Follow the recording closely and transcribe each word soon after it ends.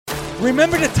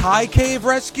Remember the Thai cave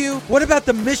rescue? What about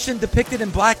the mission depicted in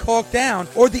Black Hawk Down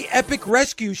or the epic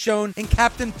rescue shown in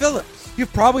Captain Phillips?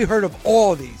 You've probably heard of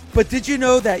all of these, but did you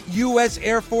know that U.S.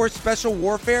 Air Force Special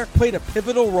Warfare played a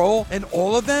pivotal role in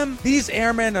all of them? These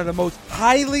airmen are the most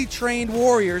highly trained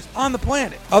warriors on the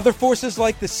planet. Other forces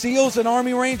like the SEALs and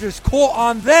Army Rangers call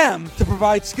on them to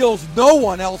provide skills no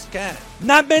one else can.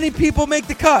 Not many people make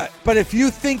the cut, but if you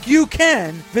think you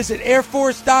can, visit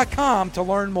airforce.com to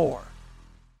learn more.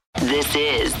 This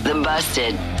is the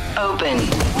Busted Open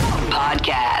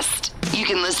Podcast. You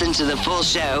can listen to the full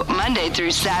show Monday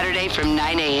through Saturday from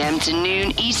 9 a.m. to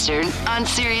noon Eastern on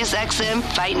SiriusXM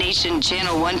Fight Nation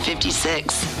Channel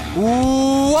 156.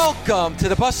 Welcome to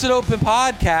the Busted Open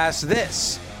Podcast.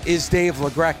 This is Dave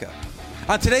LaGreca.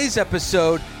 On today's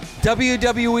episode,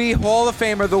 WWE Hall of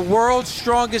Famer, the world's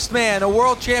strongest man, a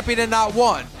world champion in not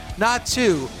one, not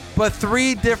two, but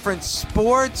three different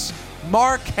sports.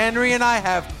 Mark Henry and I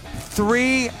have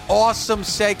three awesome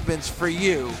segments for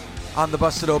you on the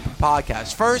Busted Open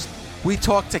Podcast. First, we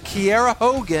talked to Kiera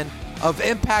Hogan of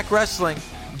Impact Wrestling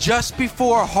just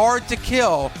before Hard to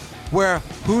Kill, where,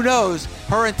 who knows,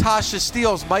 her and Tasha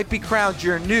Steelz might be crowned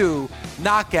your new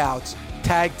Knockouts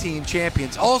Tag Team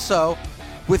Champions. Also,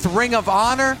 with Ring of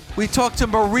Honor, we talked to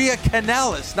Maria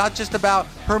Kanellis, not just about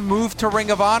her move to Ring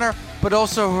of Honor, but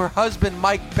also her husband,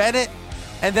 Mike Bennett.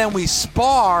 And then we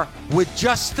spar with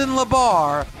Justin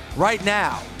LaBar right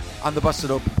now on the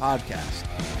Busted Open Podcast.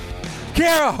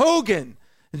 Kiera Hogan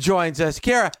joins us.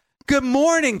 Kiera, good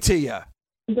morning to you.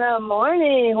 Good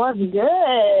morning. What's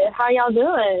good? How y'all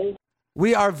doing?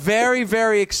 We are very,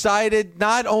 very excited,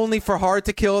 not only for Hard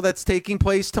to Kill that's taking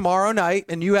place tomorrow night,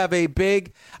 and you have a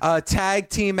big tag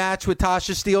team match with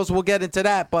Tasha Steelz. We'll get into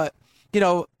that, but, you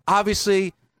know,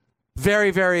 obviously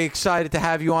very, very excited to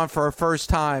have you on for our first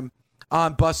time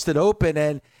on Busted Open.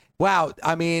 And wow,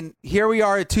 I mean, here we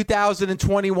are at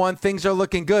 2021. Things are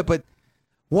looking good, but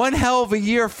one hell of a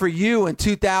year for you in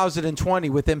 2020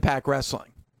 with Impact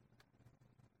Wrestling.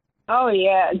 Oh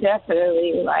yeah,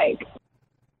 definitely. Like,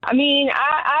 I mean,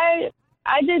 I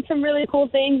did some really cool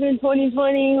things in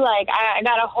 2020. Like, I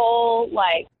got a whole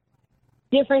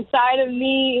different side of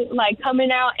me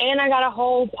coming out, and I got a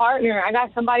whole partner. I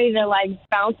got somebody to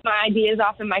bounce my ideas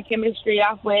off and my chemistry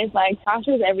off with.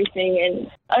 Tasha's everything, and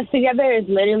us together is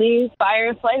literally fire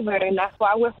and flavor, and that's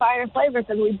why we're fire and flavor,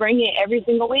 because we bring it every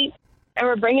single week, and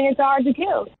we're bringing it to Hard to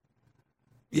Kill.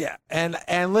 Yeah, and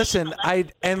listen,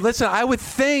 I would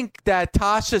think that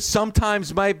Tasha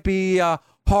sometimes might be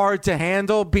hard to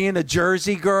handle, being a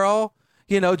Jersey girl.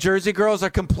 You know, Jersey girls are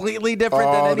completely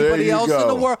different than anybody else in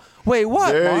the world. Wait,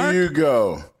 what, There Mark? you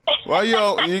go. Why you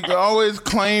always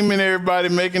claiming everybody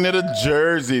making it a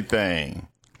Jersey thing?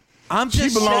 I'm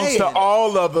just She belongs saying. to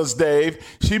all of us, Dave.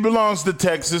 She belongs to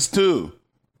Texas, too.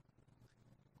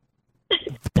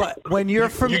 But when you're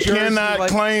from You Jersey, cannot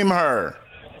claim her.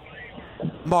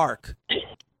 Mark,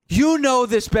 you know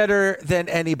this better than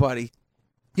anybody.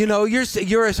 You know, you're a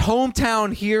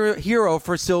hometown hero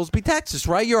for Silsbee, Texas,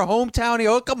 right? You're a hometown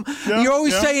hero. You're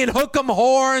always saying hook 'em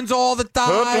horns all the time.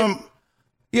 Hook 'em.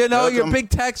 You know, Hook you're a 'em. big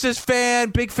Texas fan,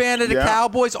 big fan of the Yeah.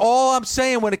 Cowboys. All I'm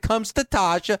saying when it comes to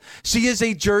Tasha, she is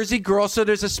a Jersey girl, so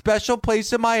there's a special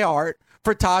place in my heart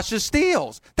for Tasha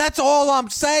Steelz. That's all I'm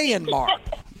saying, Mark.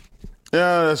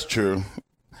 Yeah, that's true.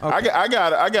 Okay. I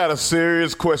got a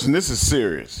serious question. This is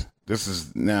serious. This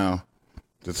is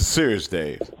serious,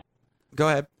 Dave. Go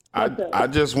ahead. I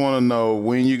just want to know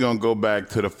when you're going to go back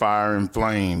to the Fire and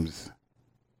Flames.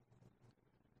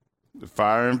 The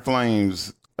Fire and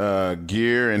Flames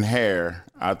gear and hair,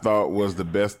 I thought was the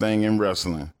best thing in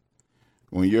wrestling.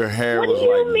 When your hair What was do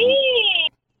you mean?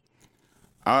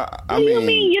 I What do you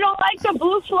mean? You don't like the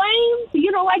blue flames?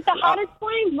 You don't like the hottest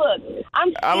flame? Look,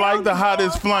 I like the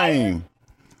hottest flame.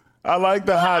 I like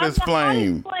the hottest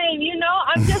flame. Hottest flame. You know,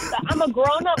 I'm a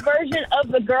grown-up version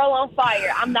of the girl on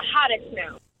fire. I'm the hottest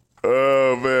now.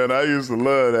 Oh, man, I used to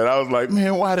love that. I was like,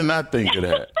 man, why didn't I think of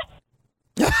that?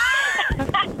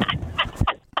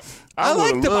 I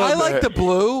like the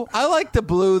blue. I like the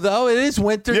blue, though. It is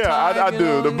winter Yeah, time. I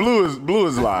do. The blue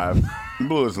is live.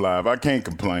 Blue is live. I can't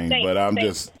complain, but I'm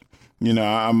just, you know,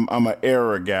 I'm an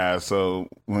era guy. So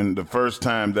when the first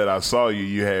time that I saw you,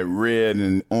 you had red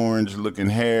and orange looking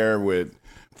hair with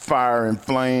fire and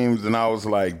flames, and I was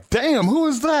like, damn, who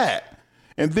is that?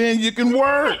 And then you can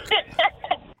work.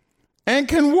 And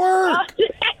can work.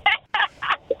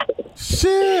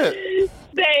 Shit.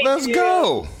 Let's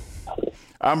go.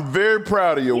 I'm very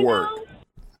proud of your work.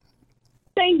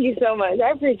 Thank you so much.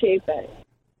 I appreciate that.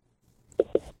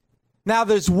 Now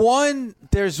there's one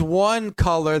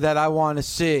color that I want to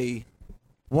see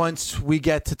once we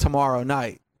get to tomorrow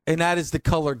night. and that is the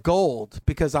color gold,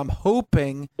 because I'm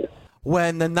hoping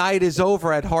when the night is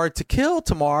over at Hard to Kill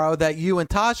tomorrow that you and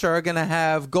Tasha are going to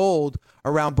have gold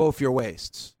around both your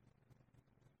waists.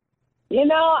 You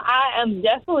know, I am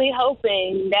definitely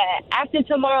hoping that after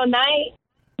tomorrow night,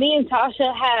 me and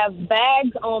Tasha have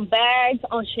bags on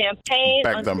champagne,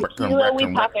 on tequila.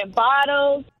 We popping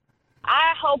bottles.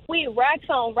 I hope we racks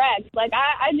on racks. Like,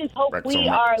 I just hope we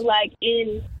are like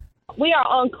we are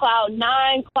on cloud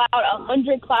 9, cloud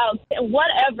 100, cloud 10,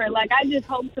 whatever. Like, I just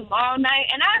hope tomorrow night.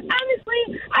 And I'm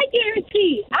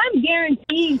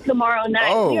guaranteed tomorrow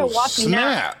night we are walking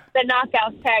out the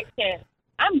Knockouts Tag Team.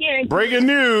 I'm guaranteed. Breaking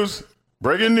news.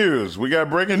 We got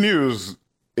breaking news.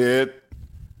 It's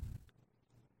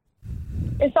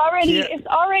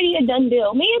already a done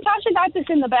deal. Me and Tasha got this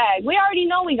in the bag. We already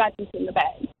know we got this in the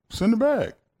bag. It's in the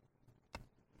bag.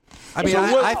 I mean,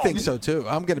 I think so, too.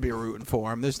 I'm going to be rooting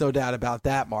for him. There's no doubt about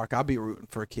that, Mark. I'll be rooting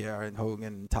for Kiera and Hogan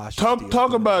and Tasha.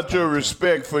 Talk about your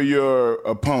respect for your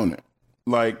opponent.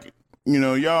 Like, you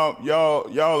know,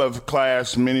 y'all have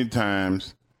clashed many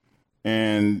times,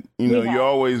 and, you know, you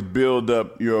always build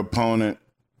up your opponent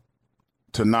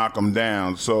to knock them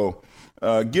down. So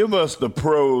give us the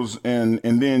pros, and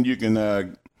then you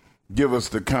can give us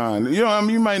the con. You know, I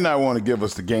mean, you might not want to give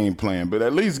us the game plan, but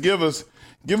at least give us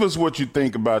what you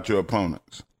think about your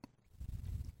opponents.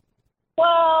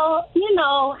 Well, you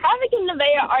know, Havoc and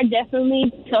Nevaeh are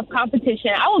definitely tough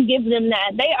competition. I will give them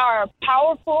that. They are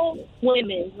powerful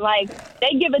women. Like,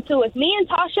 they give it to us. Me and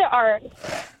Tasha are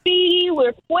speedy.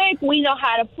 We're quick. We know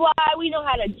how to fly. We know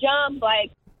how to jump.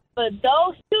 Like, but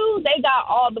those two, they got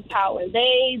all the power.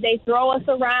 They throw us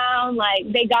around.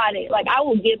 Like, they got it. Like, I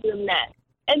will give them that.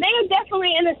 And they are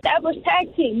definitely an established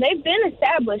tag team. They've been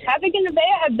established. Havoc and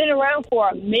Nevaeh have been around for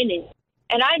a minute.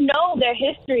 And I know their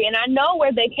history, and I know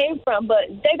where they came from. But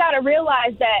they got to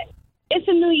realize that it's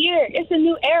a new year. It's a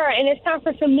new era, and it's time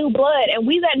for some new blood. And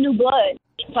we that new blood.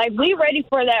 Like, we ready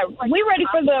for that. We ready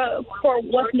for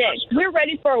what's next. We're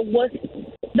ready for what's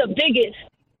the biggest.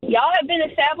 Y'all have been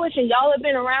established, and y'all have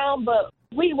been around, but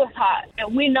we was hot.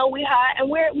 And we know we hot, and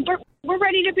we're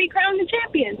ready to be crowned the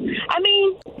champions. I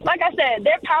mean, like I said,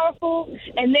 they're powerful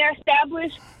and they're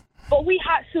established, but we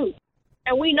hot soup,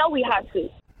 and we know we hot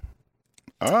soup.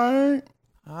 All right.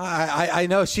 I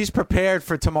know she's prepared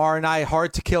for tomorrow night.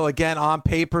 Hard to Kill again on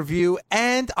pay-per-view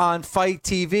and on Fight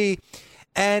TV.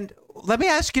 And let me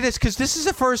ask you this, because this is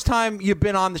the first time you've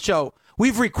been on the show.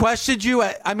 We've requested you.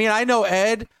 I mean, I know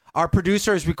Ed, our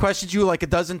producer, has requested you like a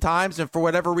dozen times, and for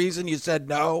whatever reason, you said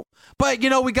no. But, you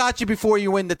know, we got you before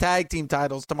you win the tag team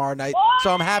titles tomorrow night. What?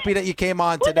 So I'm happy that you came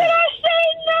on today. Did I say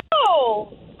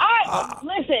no?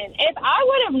 Listen, if I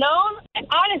would have known,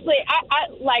 honestly,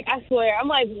 I swear, I'm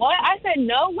like, what? I said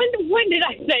no? When did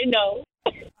I say no?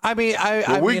 I mean,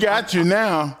 we got you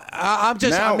now. I'm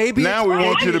just now, maybe now we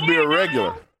want you to be a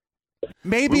regular.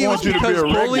 Maybe it was because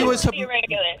Bully was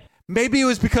maybe it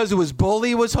was because it was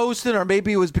Bully was hosting, or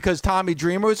maybe it was because Tommy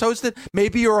Dreamer was hosting.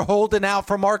 Maybe you were holding out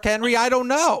for Mark Henry. I don't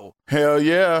know. Hell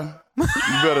yeah, you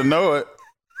better know it.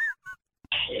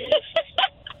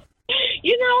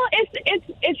 You know,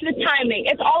 it's the timing.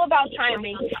 It's all about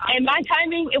timing. And my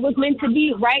timing, it was meant to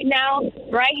be right now,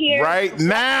 right here. Right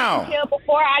now.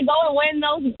 Before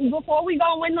we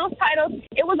go and win those titles,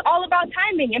 it was all about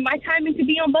timing. And my timing to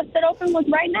be on Busted Open was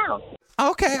right now.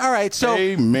 Okay, all right. So,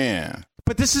 amen.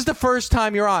 But this is the first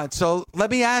time you're on. So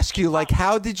let me ask you, like,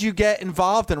 how did you get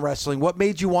involved in wrestling? What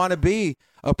made you want to be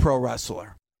a pro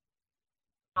wrestler?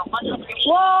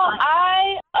 Well,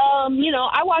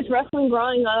 I watched wrestling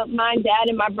growing up. My dad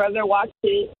and my brother watched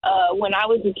it when I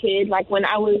was a kid. Like, when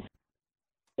I was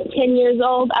 10 years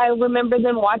old, I remember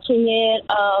them watching it,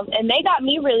 and they got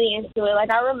me really into it. Like,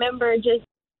 I remember just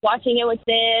watching it with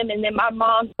them, and then my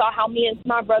mom saw how me and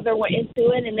my brother were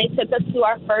into it, and they took us to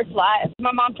our first live.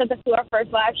 My mom took us to our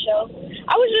first live show.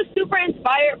 I was just super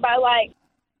inspired by, like,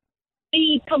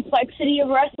 the complexity of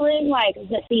wrestling, like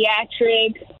the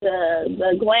theatrics,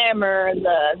 the glamour,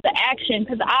 the action.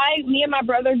 Because me and my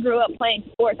brother grew up playing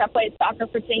sports. I played soccer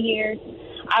for 10 years.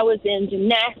 I was in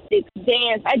gymnastics,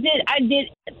 dance. I did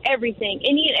everything.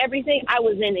 Any and everything, I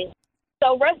was in it.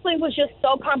 So wrestling was just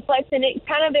so complex, and it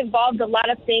kind of involved a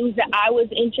lot of things that I was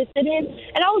interested in.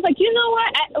 And I was like, you know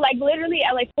what? Literally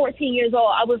at 14 years old,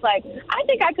 I was like, I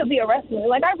think I could be a wrestler.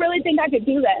 Like, I really think I could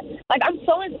do that. Like, I'm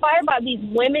so inspired by these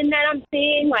women that I'm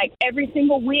seeing, like, every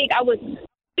single week. I was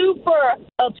super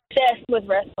obsessed with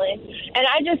wrestling. And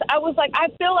I was like, I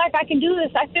feel like I can do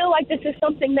this. I feel like this is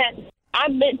something that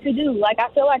I'm meant to do. Like, I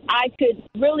feel like I could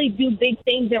really do big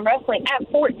things in wrestling at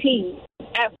 14.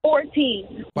 Wow.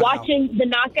 Watching the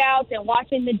knockouts and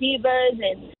watching the divas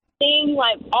and seeing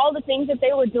like all the things that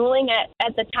they were doing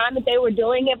at the time that they were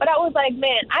doing it. But I was like,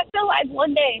 man, I feel like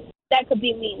one day that could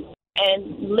be me.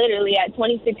 And literally at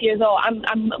 26 years old,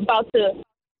 I'm about to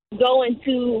go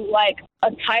into like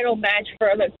a title match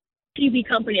for the TV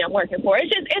company I'm working for.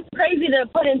 It's crazy to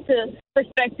put into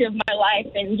perspective my life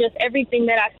and just everything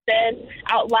that I've said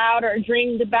out loud or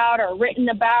dreamed about or written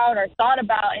about or thought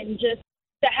about, and just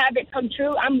to have it come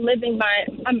true. I'm living my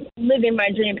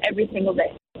dream every single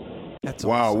day. That's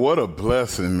wow, awesome. what a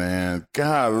blessing, man.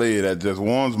 Golly, that just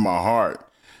warms my heart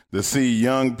to see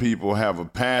young people have a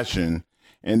passion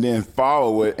and then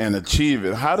follow it and achieve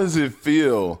it. How does it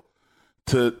feel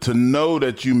to know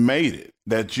that you made it,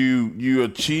 that you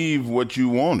achieved what you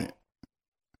wanted?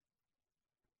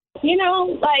 You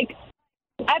know, like,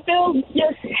 I feel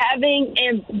just having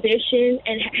ambition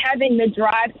and having the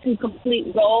drive to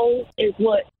complete goals is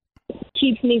what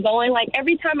keeps me going. Like,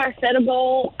 every time I set a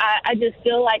goal, I just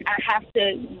feel like I have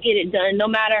to get it done, no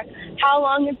matter how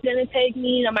long it's going to take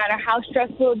me, no matter how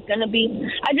stressful it's going to be.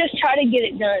 I just try to get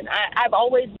it done. I've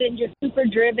always been just super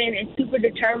driven and super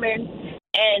determined,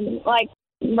 and like,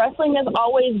 wrestling has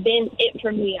always been it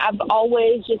for me. I've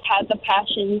always had the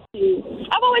passion to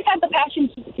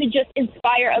just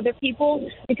inspire other people,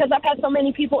 because I've had so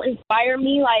many people inspire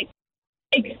me, like,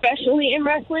 especially in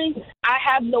wrestling. I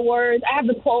have the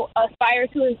quote, aspire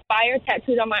to inspire,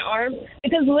 tattooed on my arm,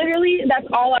 because literally that's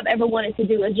all I've ever wanted to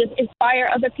do, is just inspire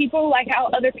other people like how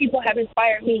other people have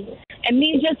inspired me. And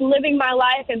me just living my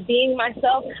life and being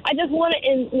myself, I just want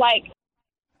to,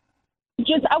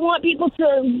 I want people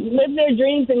to live their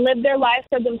dreams and live their lives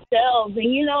for themselves,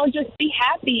 and, you know, just be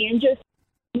happy and just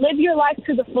live your life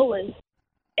to the fullest.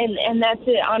 And that's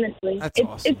it, honestly. That's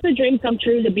awesome. It's a dream come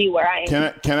true to be where I am.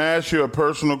 Can I ask you a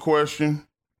personal question?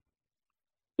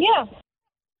 Yeah.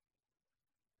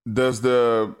 Does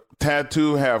the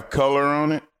tattoo have color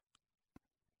on it?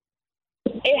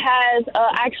 It has,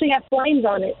 I actually have flames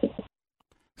on it.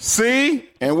 See?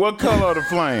 And what color are the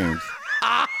flames?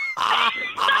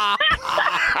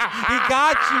 He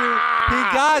got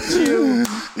you.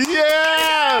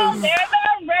 Yes! They're the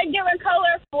regular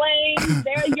color flames.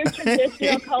 They're your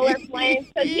traditional color flames.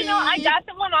 Because, you know, I got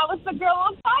them when I was the girl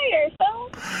on fire. So,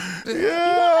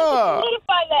 Yeah.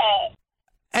 solidify that.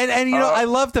 And you know, I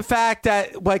love the fact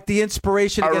that, like, the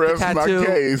inspiration to I get the rest my tattoo.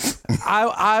 case.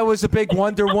 I was a big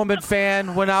Wonder Woman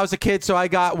fan when I was a kid, so I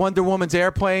got Wonder Woman's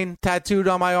airplane tattooed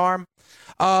on my arm.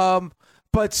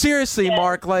 But seriously, Yeah.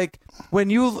 Mark, like,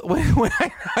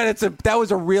 that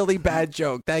was a really bad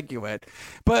joke. Thank you, Ed.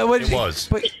 But it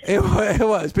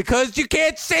was because you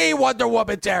can't see Wonder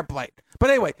Woman's airplane. But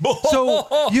anyway,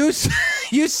 so you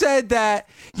said that,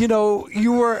 you know,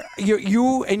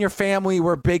 you and your family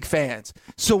were big fans.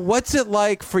 So what's it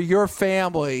like for your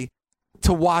family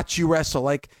to watch you wrestle?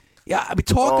 Like, yeah, I mean,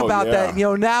 talk about that. You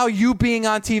know, now you being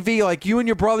on TV, like, you and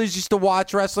your brothers used to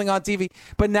watch wrestling on TV,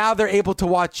 but now they're able to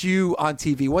watch you on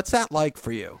TV. What's that like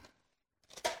for you?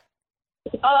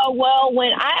 Well,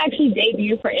 when I actually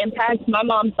debuted for Impact, my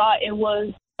mom thought it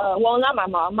was, not my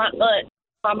mom, my aunt,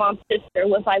 my mom's sister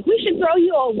was like, we should throw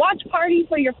you a watch party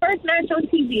for your first match on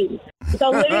TV. So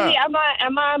literally at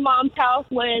my mom's house,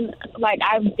 when, like,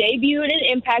 I debuted in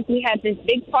Impact, we had this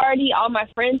big party. All my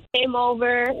friends came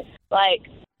over. Like,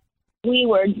 we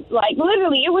were, like,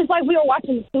 literally, it was like we were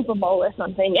watching the Super Bowl or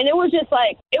something. And it was just,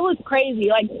 like, it was crazy.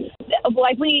 Like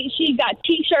she got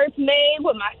T-shirts made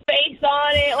with my face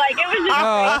on it. Like, it was just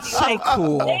that's so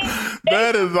cool.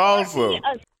 That is awesome.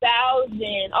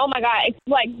 1,000. Oh, my God. It's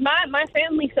like, my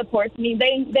family supports me.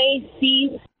 They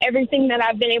see everything that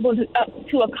I've been able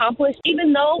to accomplish,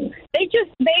 even though they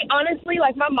honestly,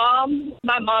 like, my mom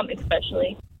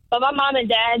especially, but my mom and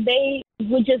dad, they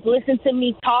would just listen to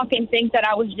me talk and think that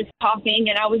I was just talking,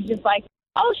 and I was just like,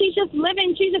 oh, she's just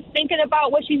living, she's just thinking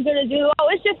about what she's going to do. Oh,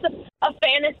 it's just a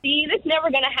fantasy. It's never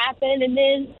going to happen. And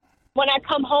then when I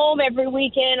come home every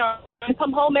weekend, I'm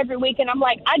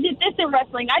like, I did this in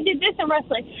wrestling. Hey,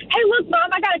 look, Mom,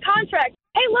 I got a contract.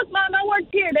 Hey, look, Mom, I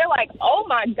worked here. They're like, oh,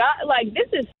 my God, like, this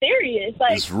is serious.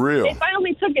 Like, it's real. They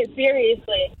finally took it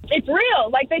seriously. It's real.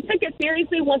 Like, they took it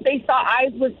seriously once they saw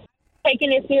I was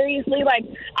taking it seriously. Like,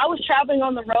 I was traveling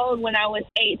on the road when I was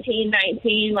 18,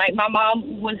 19. Like, my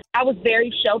mom I was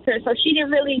very sheltered, so she didn't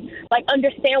really, like,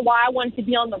 understand why I wanted to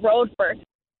be on the road for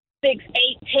 6, 8,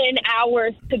 10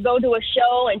 hours to go to a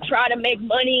show and try to make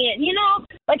money. And, you know,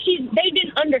 like, they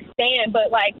didn't understand, but,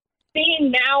 like,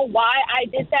 seeing now why I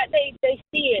did that, they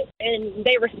see it and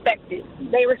they respect it.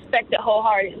 They respect it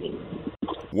wholeheartedly.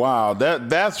 Wow,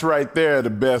 that's right there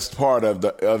the best part of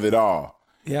it all.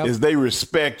 Yep. Is they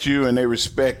respect you and they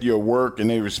respect your work and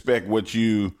they respect what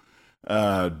you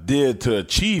did to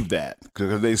achieve that,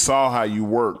 because they saw how you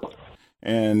worked.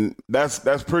 And that's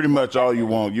pretty much all you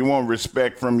want. You want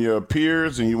respect from your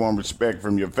peers, and you want respect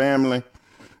from your family,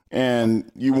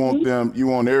 and you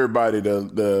want everybody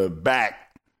to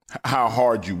back how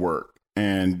hard you work.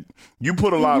 And you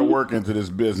put a lot of work into this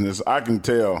business. I can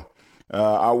tell.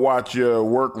 I watch your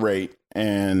work rate,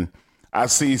 and I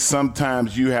see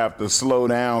sometimes you have to slow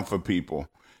down for people.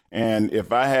 And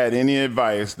if I had any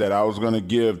advice that I was going to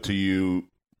give to you,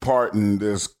 parting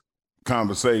this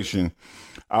conversation,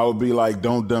 I would be like,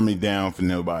 don't dummy down for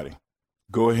nobody.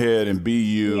 Go ahead and be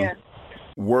you. Yeah.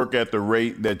 Work at the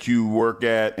rate that you work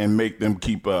at and make them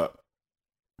keep up.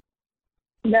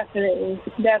 Definitely.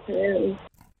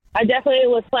 I definitely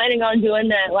was planning on doing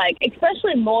that, like,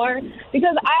 especially more,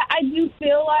 because I do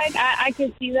feel like I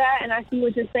can see that, and I see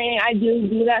what you're saying. I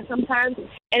do that sometimes,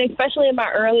 and especially in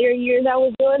my earlier years I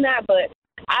was doing that, but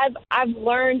I've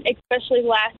learned, especially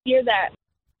last year, that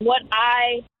what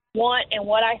I want and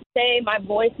what I say, my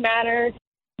voice matters,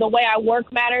 the way I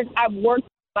work matters. I've worked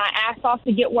my ass off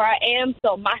to get where I am,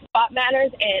 so my spot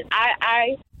matters, and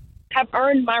I have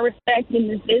earned my respect in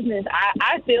this business.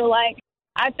 I feel like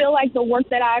the work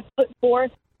that I put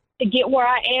forth to get where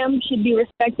I am should be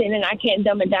respected, and I can't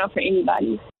dumb it down for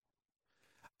anybody.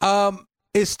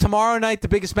 Is tomorrow night the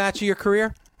biggest match of your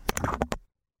career?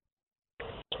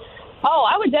 Oh,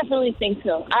 I would definitely think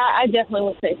so. I definitely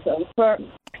would say so.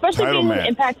 Especially being in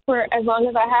Impact for as long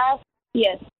as I have,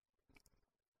 yes.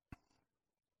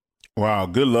 Wow,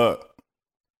 good luck.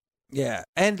 Yeah,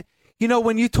 and,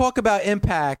 when you talk about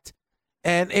Impact,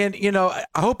 and I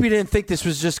hope you didn't think this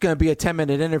was just going to be a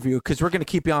 10-minute interview, because we're going to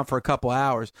keep you on for a couple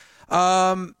hours.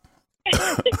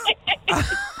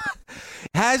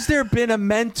 Has there been a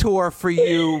mentor for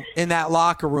you in that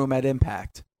locker room at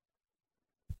Impact?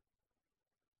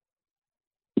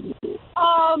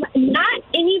 Not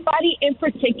anybody in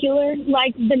particular.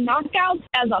 Like, the Knockouts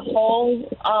as a whole,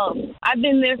 I've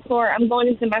been there I'm going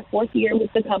into my 4th year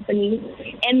with the company,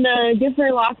 and the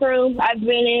different locker rooms I've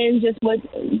been in, just with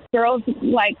girls,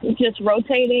 like, just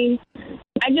rotating.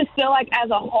 I just feel like as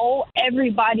a whole,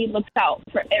 everybody looks out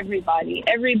for everybody.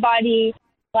 Everybody,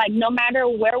 like, no matter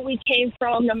where we came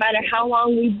from, no matter how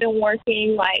long we've been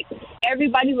working, like,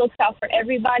 everybody looks out for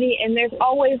everybody, and there's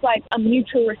always, like, a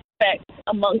mutual respect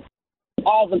amongst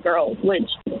all the girls,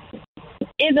 which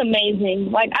is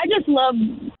amazing. Like, I just love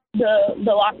the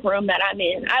locker room that I'm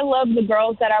in. I love the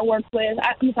girls that I work with.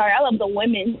 I love the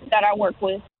women that I work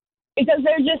with, because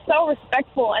they're just so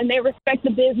respectful, and they respect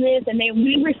the business, and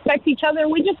we respect each other.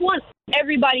 We just want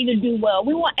everybody to do well.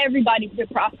 We want everybody to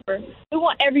prosper. We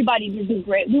want everybody to do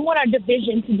great. We want our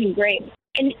division to do great.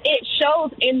 And it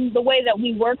shows in the way that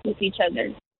we work with each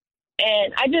other.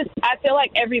 And I feel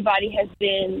like everybody has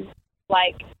been,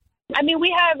 like,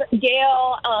 we have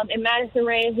Gail and Madison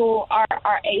Ray, who are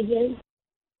our agents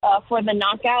for the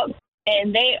Knockouts,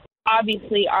 and they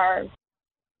obviously are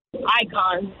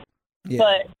icons. Yeah.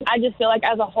 But I just feel like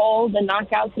as a whole, the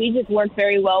Knockouts, we just work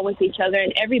very well with each other,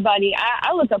 and everybody,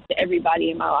 I look up to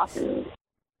everybody in my locker room.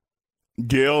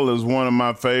 Gail is one of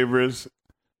my favorites.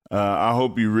 I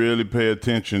hope you really pay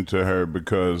attention to her,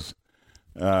 because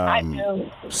I do.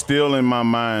 Still in my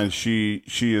mind, she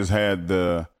has had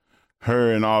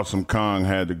her and Awesome Kong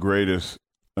had the greatest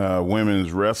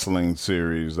women's wrestling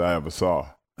series I ever saw.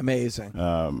 Amazing.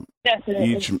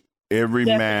 Definitely. Every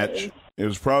match, it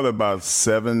was probably about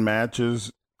 7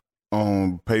 matches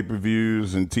on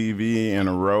pay-per-views and TV in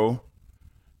a row.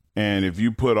 And if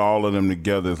you put all of them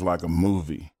together, it's like a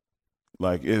movie.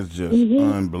 Like, it's just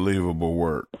unbelievable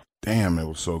work. Damn, it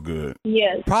was so good.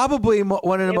 Yes. Probably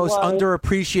one of the most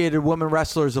underappreciated women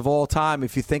wrestlers of all time,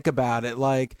 if you think about it.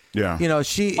 Like,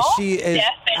 she is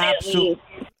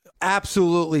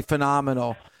absolutely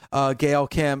phenomenal. Gail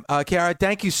Kim. Kara,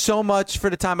 thank you so much for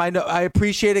the time. I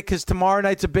appreciate it, because tomorrow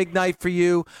night's a big night for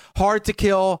you. Hard to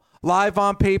Kill, live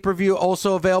on pay-per-view,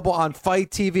 also available on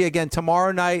Fight TV. Again,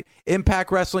 tomorrow night,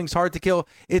 Impact Wrestling's Hard to Kill.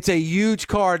 It's a huge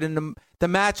card, and the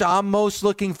match I'm most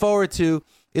looking forward to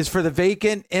is for the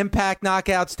vacant Impact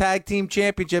Knockouts Tag Team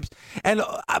Championships. And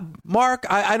Mark,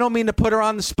 I don't mean to put her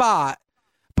on the spot,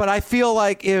 but I feel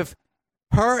like if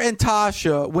her and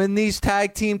Tasha win these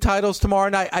tag team titles tomorrow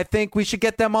night, I think we should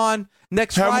get them on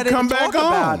next Friday to talk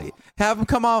about it. Have them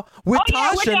come on with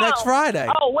Tasha next Friday.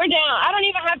 Oh, we're down. I don't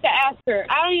even have to ask her.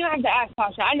 I don't even have to ask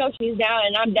Tasha. I know she's down,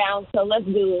 and I'm down, so let's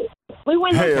do it. We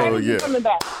win those titles, we're coming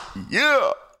back.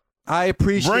 Yeah. I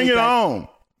appreciate it. Bring it on.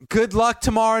 Good luck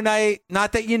tomorrow night.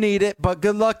 Not that you need it, but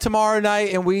good luck tomorrow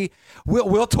night, and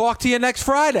we'll talk to you next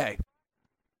Friday.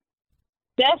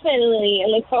 Definitely.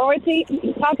 And look forward to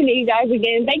talking to you guys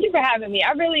again. Thank you for having me.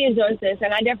 I really enjoyed this,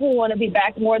 and I definitely want to be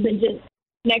back more than just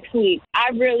next week. I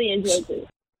really enjoyed this.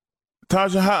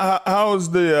 Tasha, how is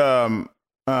the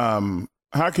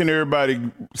how can everybody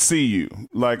see you,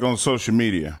 like on social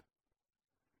media?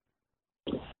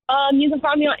 You can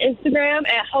find me on Instagram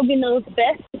at Hogan Knows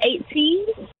Best 18.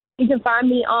 You can find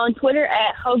me on Twitter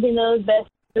at Hogan Knows Best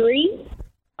 3.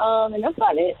 And that's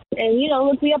about it. And,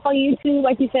 look me up on YouTube.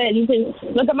 Like you said, you can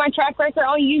look at my track record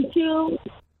on YouTube.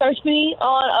 Search me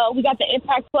on, we got the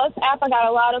Impact Plus app. I got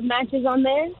a lot of matches on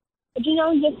there. But,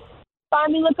 just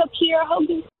find me, look up Kiera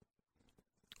Hogan.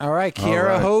 All right,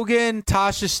 Kiera Hogan,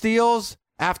 Tasha Steelz.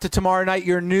 After tomorrow night,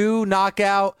 your new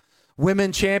Knockout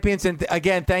Women Champions. And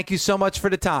again, thank you so much for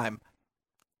the time.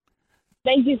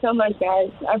 Thank you so much,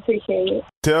 guys. I appreciate it.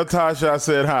 Tell Tasha I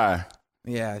said hi.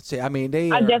 Yeah, see, I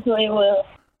definitely will.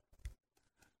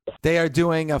 They are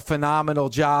doing a phenomenal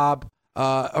job.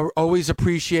 Always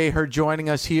appreciate her joining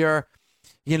us here.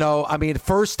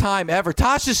 First time ever.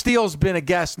 Tasha Steel's been a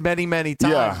guest many, many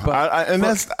times. Yeah, but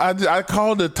I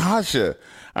called her Tasha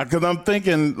because I'm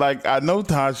thinking, like, I know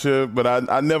Tasha, but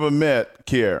I never met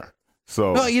Kiera.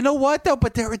 So no, you know what though?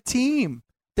 But they're a team.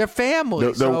 They're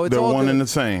family. They're one and the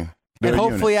same. And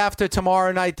hopefully after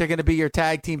tomorrow night, they're going to be your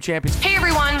tag team champions. Hey,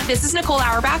 everyone. This is Nicole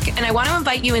Auerbach, and I want to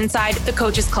invite you inside the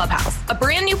Coaches Clubhouse, a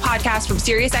brand new podcast from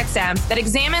SiriusXM that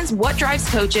examines what drives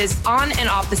coaches on and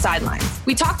off the sidelines.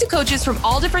 We talk to coaches from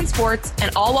all different sports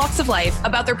and all walks of life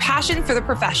about their passion for the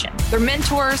profession, their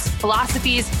mentors,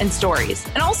 philosophies, and stories,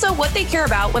 and also what they care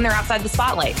about when they're outside the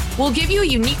spotlight. We'll give you a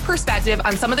unique perspective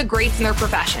on some of the greats in their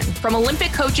profession, from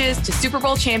Olympic coaches to Super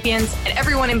Bowl champions and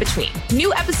everyone in between.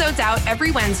 New episodes out every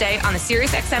Wednesday on the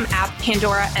SiriusXM app,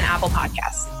 Pandora, and Apple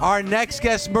Podcasts. Our next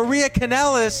guest, Maria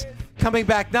Kanellis, coming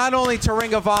back not only to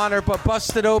Ring of Honor, but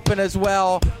Busted Open as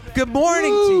well. Good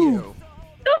morning to you.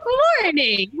 Good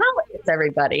morning. How is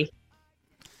everybody?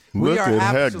 Look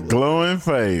at her glowing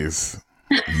face.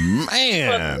 Man.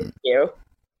 Thank you.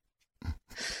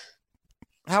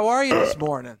 How are you this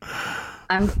morning?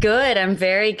 I'm good. I'm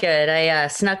very good. I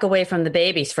snuck away from the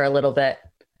babies for a little bit.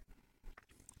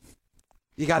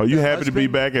 Are you happy to be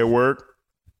back at work?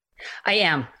 I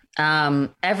am.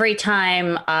 Every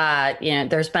time,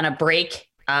 there's been a break,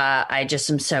 I just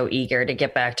am so eager to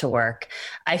get back to work.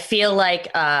 I feel like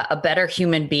a better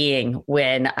human being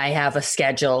when I have a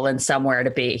schedule and somewhere to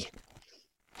be.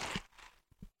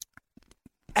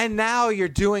 And now you're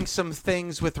doing some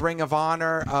things with Ring of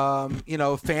Honor,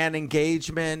 fan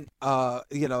engagement,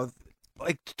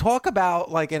 talk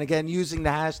about, and again, using the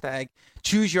hashtag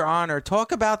Choose Your Honor.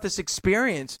 Talk about this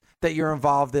experience that you're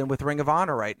involved in with Ring of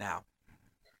Honor right now.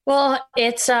 Well,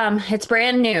 it's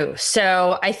brand new.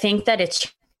 So I think that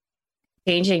it's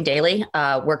changing daily.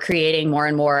 We're creating more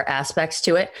and more aspects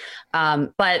to it.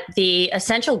 But the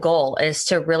essential goal is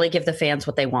to really give the fans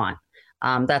what they want.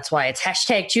 That's why it's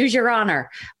hashtag Choose Your Honor.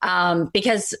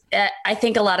 Because I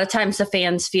think a lot of times the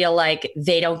fans feel like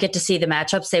they don't get to see the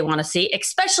matchups they want to see,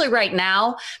 especially right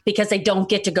now, because they don't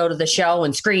get to go to the show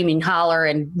and scream and holler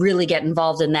and really get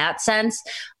involved in that sense.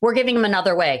 We're giving them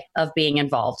another way of being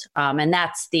involved. And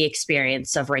that's the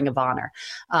experience of Ring of Honor.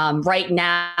 Right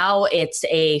now, it's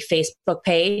a Facebook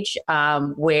page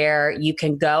where you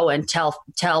can go and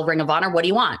tell Ring of Honor, what do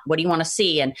you want? What do you want to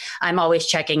see? And I'm always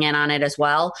checking in on it as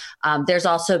well. There's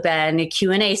also been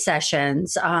Q&A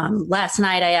sessions. Last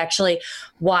night, I actually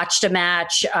watched a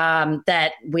match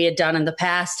that we had done in the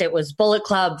past. It was Bullet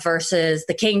Club versus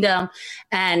the Kingdom.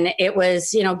 And it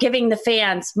was, giving the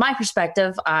fans my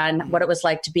perspective on what it was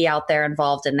like to be out there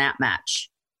involved in that match.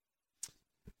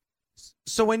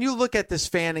 So when you look at this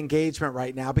fan engagement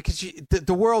right now, because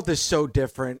the world is so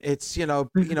different, it's,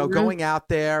 going out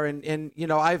there and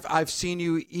I've seen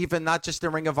you even not just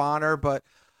in Ring of Honor, but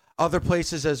other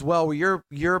places as well, where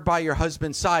you're by your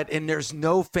husband's side and there's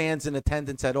no fans in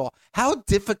attendance at all. How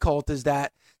difficult is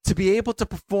that to be able to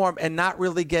perform and not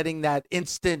really getting that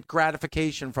instant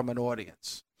gratification from an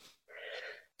audience?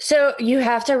 So you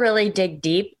have to really dig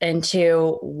deep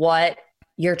into what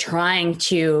you're trying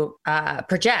to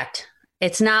project.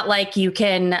 It's not like you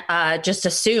can just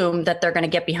assume that they're going to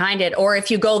get behind it, or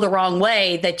if you go the wrong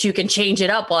way, that you can change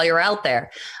it up while you're out there.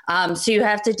 So you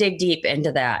have to dig deep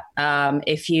into that.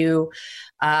 If you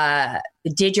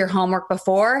did your homework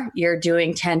before, you're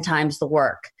doing 10 times the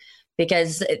work,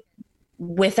 because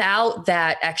without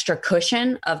that extra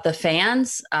cushion of the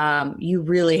fans, you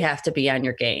really have to be on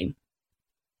your game.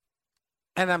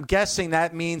 And I'm guessing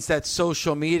that means that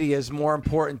social media is more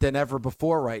important than ever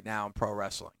before right now in pro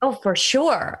wrestling. Oh, for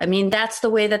sure. I mean, that's the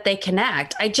way that they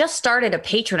connect. I just started a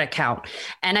Patreon account,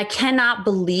 and I cannot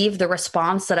believe the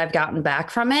response that I've gotten back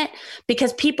from it,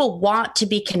 because people want to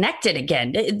be connected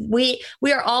again. We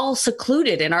are all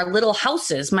secluded in our little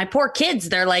houses. My poor kids,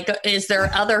 they're like, is there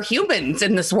other humans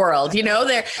in this world? You know,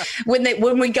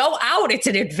 when we go out, it's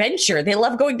an adventure. They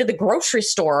love going to the grocery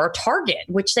store or Target,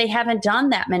 which they haven't done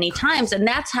that many times. And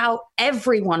that's how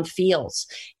everyone feels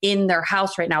in their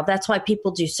house right now. That's why people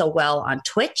do so well on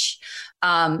Twitch,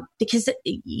 because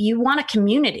you want a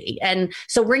community. And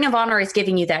so Ring of Honor is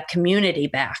giving you that community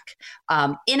back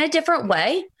in a different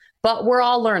way, but we're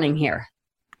all learning here.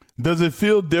 Does it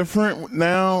feel different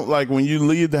now? Like when you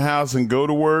leave the house and go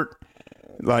to work,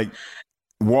 like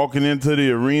walking into the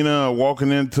arena or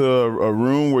walking into a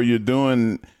room where you're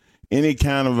doing any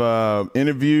kind of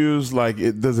interviews, like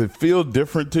does it feel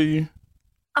different to you?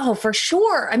 Oh, for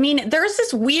sure. I mean, there's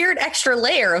this weird extra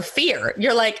layer of fear.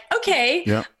 You're like, okay,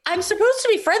 yeah, I'm supposed to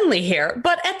be friendly here,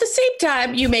 but at the same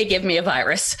time, you may give me a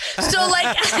virus. So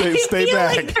like, stay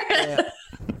back. Like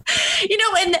you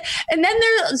know, and then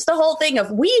there's the whole thing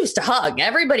of we used to hug.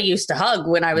 Everybody used to hug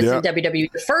when I was in WWE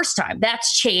the first time.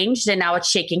 That's changed, and now it's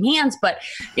shaking hands. But,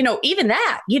 you know, even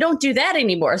that, you don't do that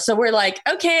anymore. So we're like,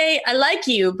 okay, I like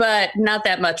you, but not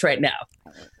that much right now.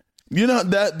 You know,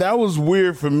 that was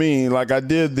weird for me. Like I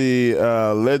did the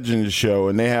Legends show,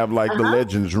 and they have like the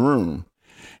Legends room.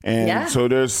 And so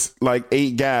there's like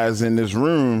 8 guys in this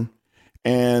room,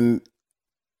 and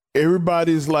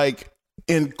everybody's like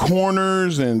in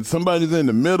corners and somebody's in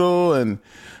the middle. And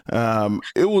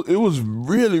it was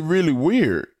really, really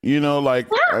weird. You know, like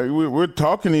we're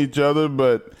talking to each other,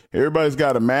 but everybody's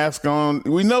got a mask on.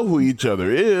 We know who each other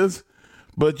is,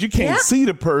 but you can't see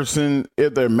the person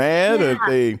if they're mad or if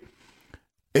they...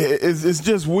 It's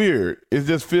just weird. It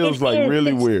just feels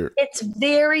really weird. It's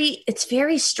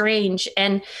very strange.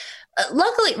 And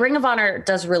luckily, Ring of Honor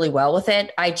does really well with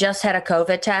it. I just had a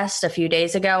COVID test a few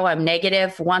days ago. I'm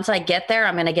negative. Once I get there,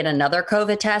 I'm going to get another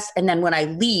COVID test. And then when I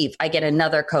leave, I get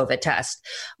another COVID test,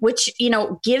 which, you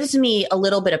know, gives me a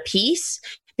little bit of peace.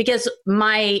 Because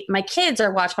my kids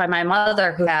are watched by my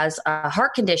mother, who has a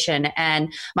heart condition,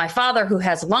 and my father, who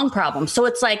has lung problems. So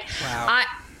it's like,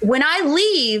 when I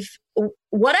leave,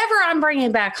 whatever I'm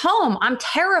bringing back home, I'm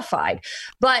terrified.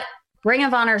 But Ring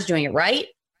of Honor is doing it right.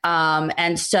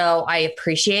 And so I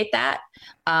appreciate that.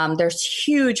 There's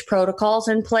huge protocols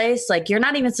in place. Like, you're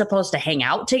not even supposed to hang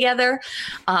out together.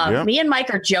 Me and Mike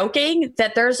are joking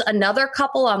that there's another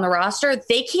couple on the roster.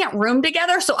 They can't room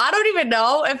together. So I don't even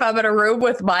know if I'm in a room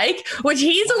with Mike, which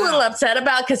he's a little upset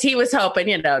about, because he was hoping,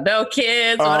 you know, no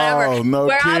kids, whatever. Oh, no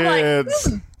kids. I'm like,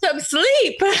 some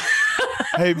sleep.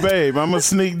 Hey, babe, I'm going to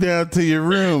sneak down to your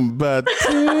room by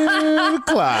 10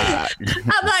 o'clock.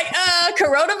 I'm like,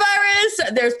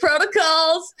 coronavirus, there's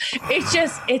protocols.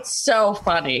 It's so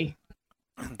funny.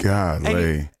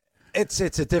 Golly. It's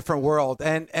a different world.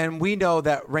 And we know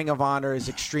that Ring of Honor is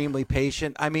extremely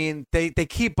patient. I mean, they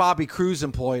keep Bobby Cruz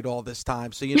employed all this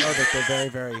time. So you know that they're very,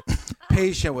 very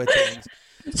patient with things.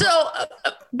 So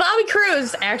Bobby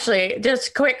Cruz, actually, just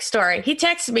a quick story. He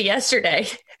texted me yesterday,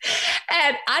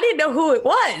 and I didn't know who it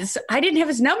was. I didn't have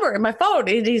his number in my phone.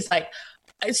 And he's like,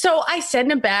 so I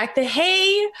send him back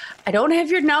hey, I don't have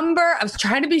your number. I was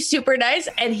trying to be super nice.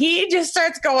 And he just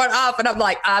starts going off. And I'm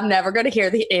like, I'm never going to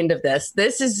hear the end of this.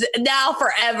 This is now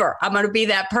forever. I'm going to be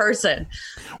that person.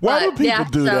 Why do people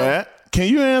do that? Can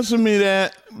you answer me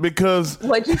that? Because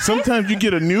sometimes you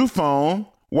get a new phone.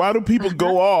 Why do people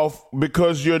go off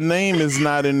because your name is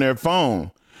not in their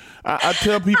phone? I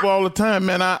tell people all the time,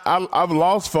 man, I've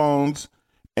lost phones,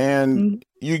 and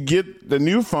you get the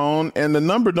new phone and the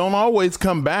number don't always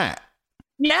come back.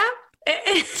 Yeah.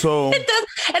 So it does.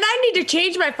 And I need to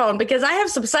change my phone, because I have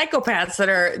some psychopaths that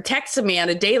are texting me on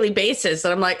a daily basis.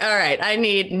 And I'm like, all right, I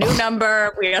need new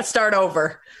number. We got to start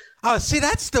over. Oh, see,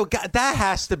 that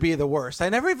has to be the worst. I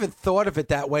never even thought of it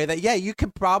that way. That, you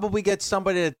could probably get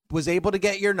somebody that was able to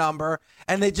get your number,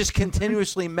 and they just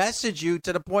continuously message you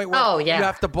to the point where you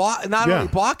have to block, not only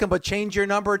block them, but change your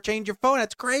number, change your phone.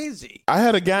 That's crazy. I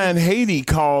had a guy in Haiti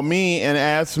call me and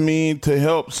ask me to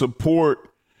help support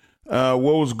what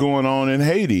was going on in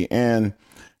Haiti. And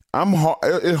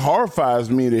it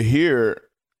horrifies me to hear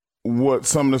what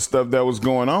some of the stuff that was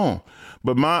going on.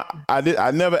 But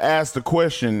I never asked the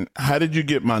question, how did you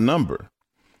get my number?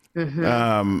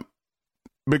 Because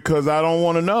I don't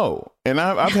want to know. And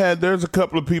there's a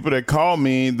couple of people that call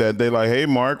me that they like, hey,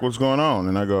 Mark, what's going on?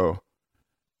 And I go,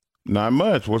 not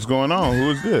much. What's going on?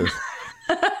 Who is this?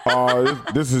 Oh,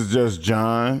 this is just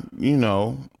John. You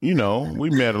know, we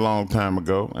met a long time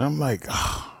ago. And I'm like,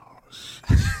 oh,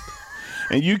 shit.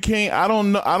 And you can't. I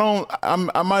don't know.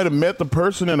 I might have met the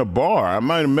person in a bar. I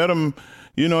might have met him,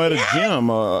 at a gym.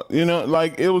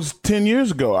 Like it was 10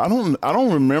 years ago. I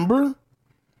don't remember.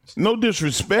 No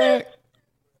disrespect,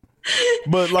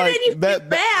 but like that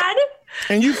bad,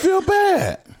 and you feel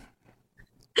bad.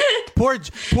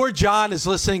 Poor John is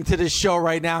listening to this show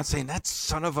right now and saying, that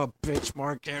son of a bitch,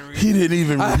 Mark Henry. He didn't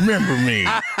even remember me.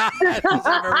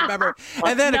 remember.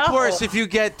 And then, of course, if you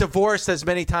get divorced as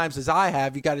many times as I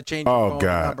have, you got to change your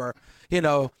phone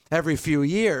number, every few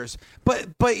years. But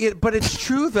it's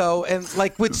true, though. And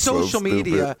like with social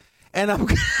media, and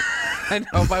I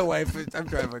know my wife, I'm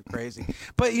driving her crazy.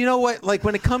 But you know what? Like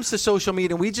when it comes to social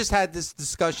media, we just had this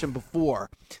discussion before.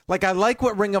 Like I like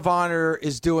what Ring of Honor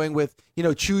is doing with,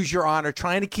 Choose Your Honor,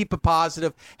 trying to keep it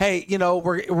positive. Hey,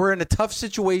 we're in a tough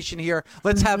situation here.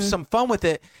 Let's have some fun with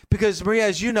it. Because Maria,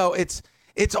 as you know, it's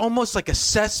almost like a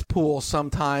cesspool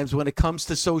sometimes when it comes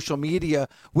to social media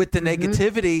with the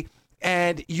negativity.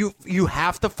 And you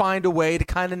have to find a way to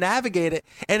kind of navigate it.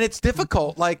 And it's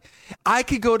difficult. Like I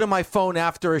could go to my phone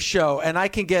after a show and I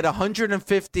can get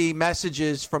 150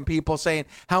 messages from people saying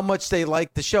how much they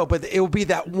like the show. But it will be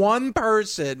that one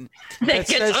person that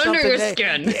gets under your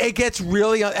skin. It gets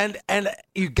really, and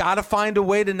you got to find a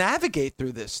way to navigate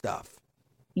through this stuff.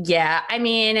 Yeah. I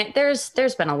mean, there's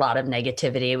been a lot of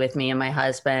negativity with me and my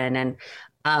husband. And,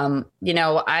 I'm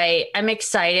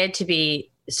excited to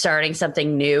be starting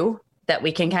something new, that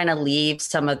we can kind of leave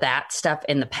some of that stuff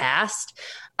in the past.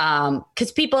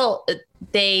 Because people,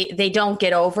 they don't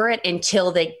get over it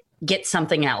until they get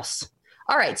something else.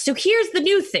 All right, so here's the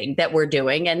new thing that we're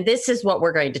doing, and this is what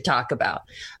we're going to talk about.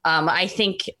 I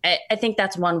think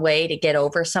that's one way to get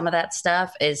over some of that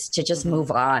stuff is to just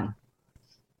move on.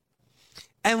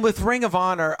 And with Ring of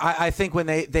Honor, I think when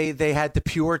they had the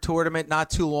Pure tournament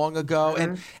not too long ago,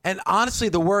 and honestly,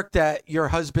 the work that your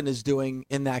husband is doing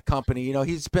in that company,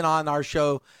 he's been on our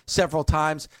show several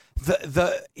times.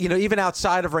 The even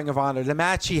outside of Ring of Honor, the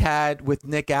match he had with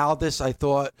Nick Aldis, I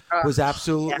thought was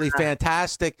absolutely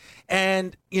fantastic.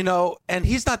 And and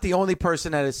he's not the only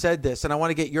person that has said this, and I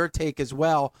want to get your take as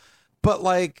well. But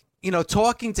like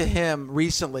talking to him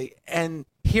recently and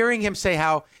hearing him say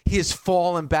how he has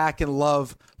fallen back in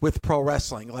love with pro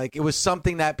wrestling. Like it was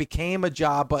something that became a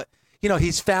job, but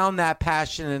he's found that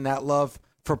passion and that love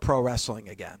for pro wrestling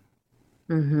again.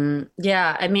 Mm-hmm.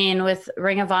 Yeah. I mean, with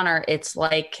Ring of Honor, it's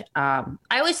like, I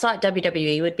always thought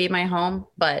WWE would be my home,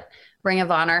 but Ring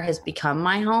of Honor has become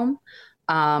my home.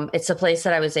 It's a place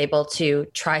that I was able to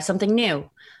try something new.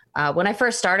 When I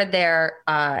first started there,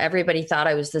 everybody thought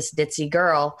I was this ditzy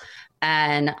girl.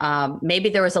 And maybe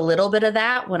there was a little bit of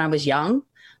that when I was young.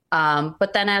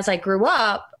 But then as I grew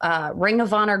up, Ring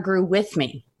of Honor grew with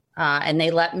me. And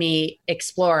they let me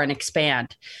explore and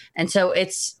expand. And so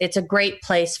it's a great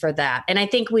place for that. And I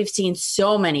think we've seen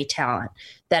so many talent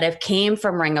that have came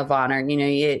from Ring of Honor.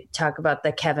 You talk about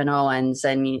the Kevin Owens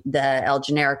and the El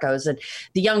Genericos and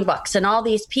the Young Bucks and all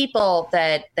these people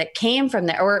that came from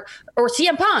there, or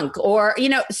CM Punk, or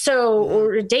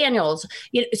or Daniels.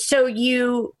 So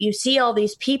you see all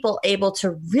these people able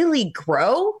to really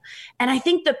grow. And I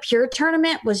think the Pure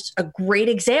tournament was a great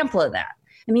example of that.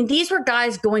 I mean, these were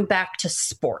guys going back to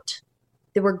sport.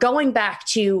 They were going back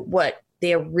to what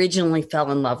they originally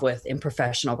fell in love with in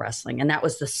professional wrestling, and that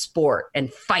was the sport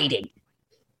and fighting.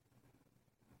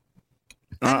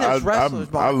 I love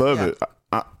it.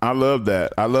 I love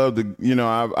that. I love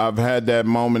I've had that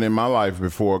moment in my life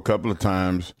before a couple of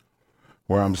times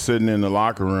where I'm sitting in the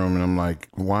locker room and I'm like,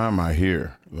 why am I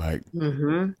here? Like,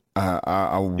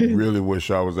 I really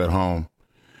wish I was at home.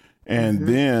 And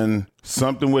then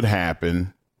something would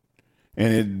happen,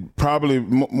 and it probably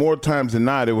more times than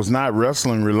not, it was not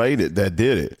wrestling related that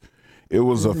did it. It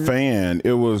was a fan.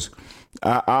 It was,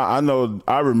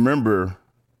 I remember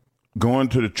going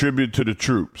to the Tribute to the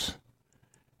Troops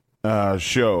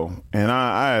show, and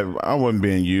I wasn't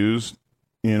being used.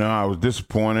 I was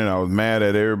disappointed. I was mad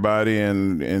at everybody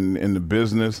in the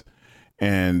business,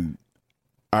 and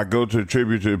I go to the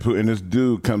Tribute to the, and this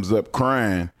dude comes up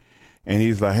crying. And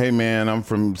he's like, hey, man, I'm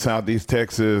from Southeast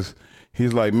Texas.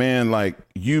 He's like, man, like,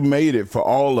 you made it for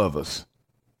all of us.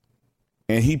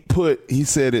 And he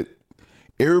said it,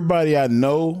 everybody I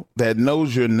know that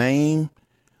knows your name,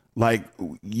 like,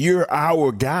 you're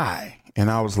our guy. And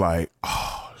I was like,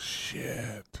 oh,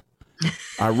 shit.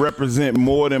 I represent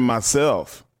more than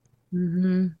myself.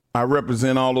 I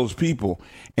represent all those people.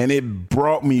 And it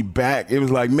brought me back. It was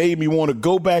like, made me want to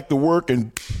go back to work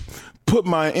and put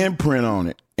my imprint on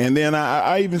it. And then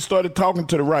I even started talking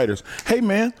to the writers. Hey,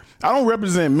 man, I don't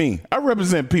represent me. I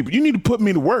represent people. You need to put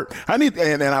me to work.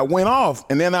 And I went off,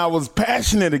 and then I was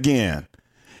passionate again.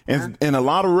 And a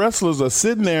lot of wrestlers are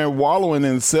sitting there wallowing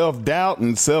in self-doubt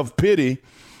and self-pity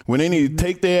when they need to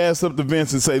take their ass up to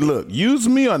Vince and say, look, use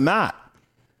me or not.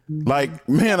 Like,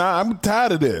 man, I'm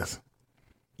tired of this.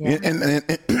 Yeah.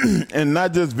 And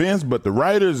not just Vince, but the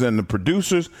writers and the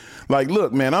producers. Like,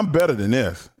 look, man, I'm better than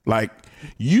this. Like,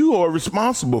 you are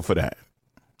responsible for that.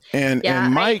 And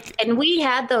Mike. And we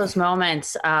had those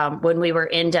moments when we were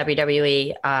in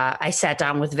WWE. I sat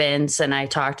down with Vince and I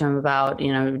talked to him about,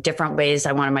 different ways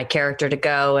I wanted my character to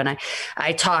go. And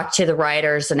I talked to the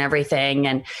writers and everything.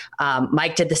 And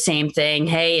Mike did the same thing.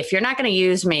 Hey, if you're not going to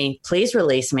use me, please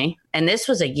release me. And this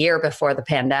was a year before the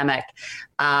pandemic.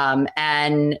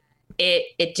 And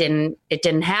it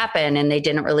didn't happen, and they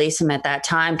didn't release him at that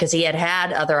time because he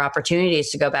had other opportunities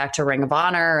to go back to Ring of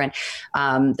Honor, and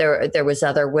there was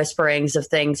other whisperings of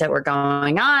things that were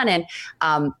going on, and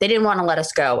they didn't want to let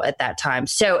us go at that time.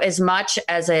 So as much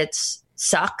as it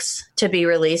sucks to be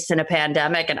released in a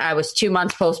pandemic, and I was 2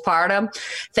 months postpartum,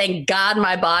 thank God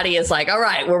my body is like, all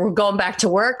right, we're going back to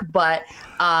work, but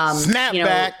snap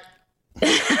back.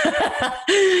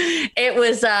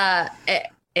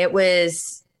 It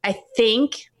was. I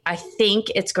think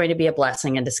it's going to be a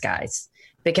blessing in disguise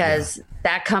because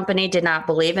that company did not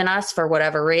believe in us for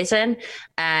whatever reason.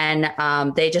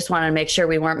 And they just wanted to make sure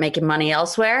we weren't making money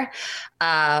elsewhere.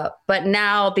 But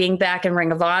now being back in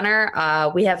Ring of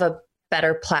Honor, we have a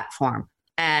better platform.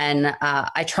 And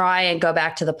I try and go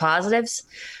back to the positives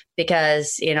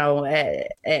because,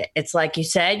 it's like you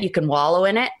said, you can wallow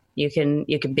in it. You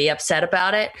can be upset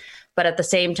about it. But at the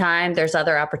same time, there's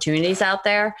other opportunities out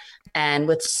there. And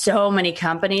with so many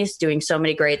companies doing so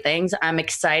many great things, I'm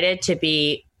excited to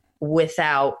be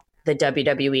without the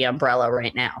WWE umbrella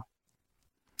right now.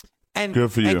 And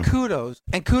good for you.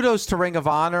 And kudos to Ring of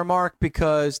Honor, Mark,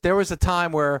 because there was a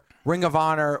time where Ring of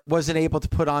Honor wasn't able to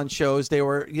put on shows. They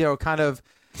were, kind of,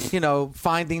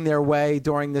 finding their way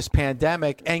during this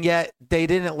pandemic, and yet they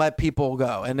didn't let people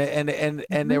go, and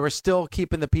they were still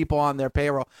keeping the people on their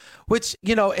payroll, which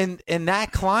in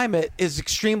that climate is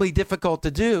extremely difficult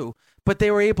to do, but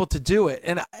they were able to do it,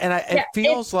 and it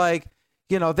feels like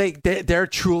they're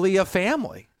truly a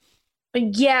family.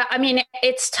 Yeah, I mean,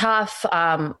 it's tough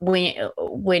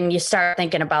when you start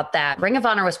thinking about that. Ring of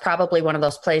Honor was probably one of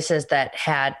those places that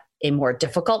had a more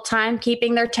difficult time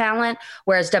keeping their talent,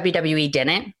 whereas WWE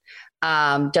didn't.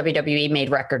 WWE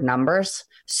made record numbers.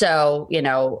 So,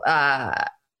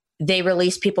 they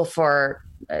released people for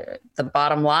the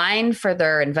bottom line for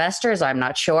their investors. I'm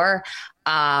not sure.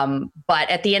 But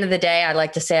at the end of the day, I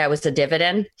like to say I was a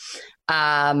dividend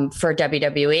for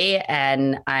WWE,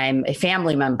 and I'm a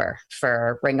family member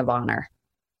for Ring of Honor.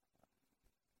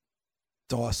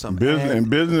 It's awesome. And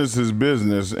business is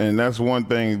business. And that's one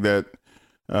thing that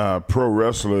pro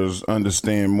wrestlers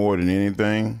understand more than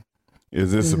anything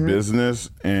is this a business,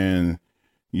 and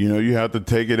you have to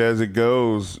take it as it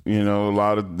goes. A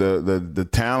lot of the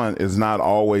talent is not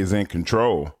always in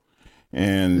control,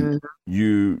 and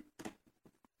you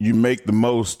make the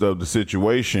most of the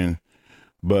situation,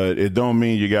 but it don't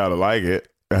mean you gotta like it.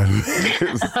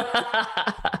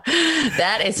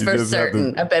 That is for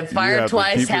certain. I've been fired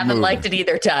twice, haven't liked it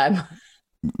either time.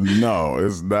 No,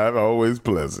 it's not always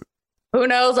pleasant. Who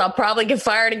knows? I'll probably get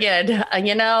fired again.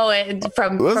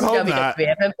 From WWE. I've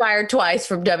been fired twice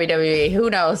from WWE. Who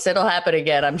knows? It'll happen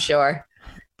again, I'm sure.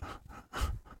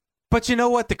 But you know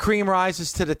what? The cream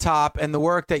rises to the top, and the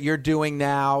work that you're doing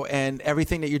now and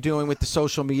everything that you're doing with the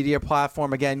social media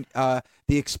platform, again, the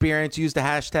experience, use the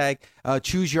hashtag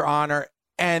Choose Your Honor,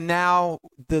 and now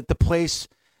the place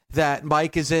that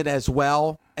Mike is in as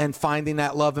well, and finding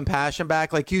that love and passion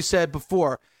back. Like you said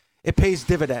before, it pays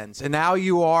dividends, and now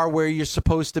you are where you're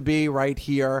supposed to be right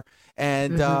here,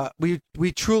 and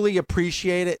we truly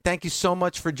appreciate it. Thank you so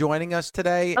much for joining us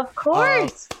today. Of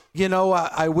course.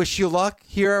 I wish you luck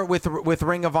here with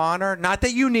Ring of Honor. Not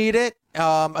that you need it.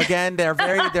 Again, they're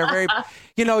very.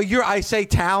 I say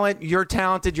talent. You're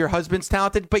talented. Your husband's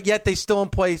talented, but yet they still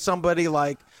employ somebody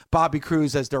like Bobby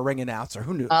Cruz as their ring announcer.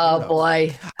 Who knew? Oh,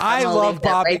 boy. I love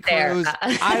Bobby Cruz.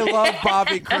 I love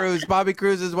Bobby Cruz. Bobby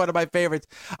Cruz is one of my favorites.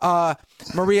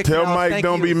 Maria Tell Canales, Mike,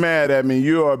 don't be mad at me.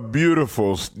 You are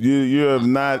beautiful. You have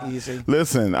not. Easy.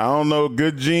 Listen, I don't know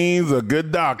good genes or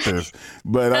good doctors,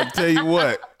 but I tell you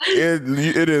what,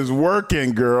 it is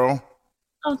working, girl.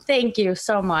 Oh, thank you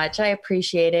so much. I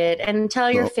appreciate it. And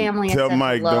tell your family. Tell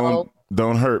Mike,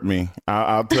 don't hurt me.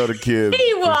 I'll tell the kids.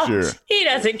 He won't. For sure. He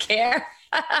doesn't care.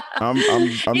 I'm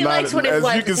he not, likes when his as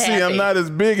wife you can is see, happy. I'm not as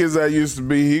big as I used to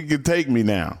be. He can take me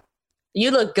now.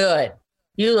 You look good.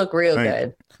 You look real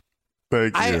good.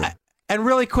 Thank you. And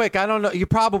really quick, I don't know, you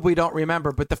probably don't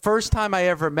remember, but the first time I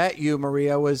ever met you,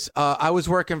 Maria, was I was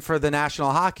working for the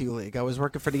National Hockey League. I was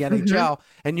working for the NHL,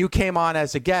 and you came on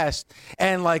as a guest.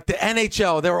 And like the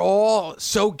NHL, they were all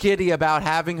so giddy about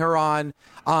having her on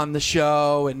the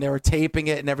show, and they were taping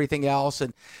it and everything else.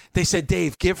 And they said,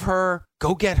 Dave,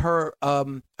 go get her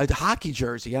a hockey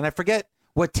jersey. And I forget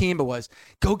what team it was.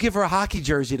 Go give her a hockey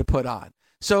jersey to put on.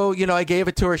 So, I gave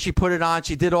it to her. She put it on.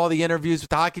 She did all the interviews with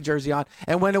the hockey jersey on.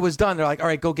 And when it was done, they're like, all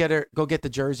right, go get the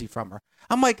jersey from her.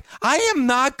 I'm like, I am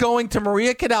not going to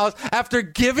Maria Kanellis after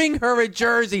giving her a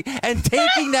jersey and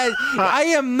taking that. I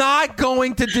am not going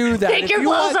going to do that. Take your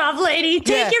clothes off, lady.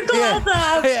 Take your clothes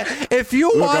off. Yeah. If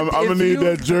you want, I'm going to need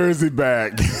that jersey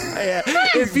back.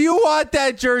 If you want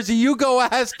that jersey, you go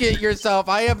ask it yourself.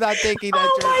 I am not taking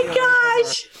that jersey. Oh,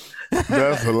 my gosh.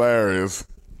 That's hilarious.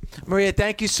 Maria,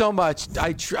 thank you so much.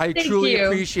 I truly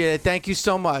appreciate it. Thank you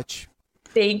so much.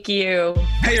 Thank you.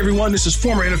 Hey, everyone. This is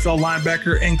former NFL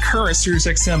linebacker and current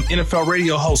SiriusXM NFL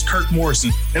radio host Kirk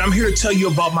Morrison, and I'm here to tell you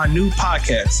about my new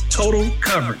podcast, Total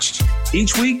Coverage.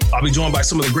 Each week, I'll be joined by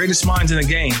some of the greatest minds in the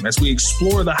game as we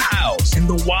explore the hows and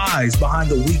the whys behind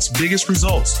the week's biggest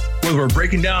results. Whether we're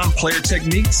breaking down player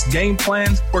techniques, game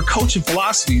plans, or coaching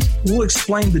philosophies, we'll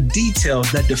explain the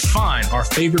details that define our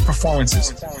favorite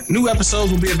performances. New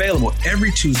episodes will be available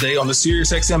every Tuesday on the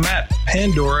SiriusXM app,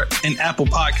 Pandora, and Apple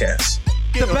Podcasts.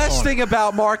 The best thing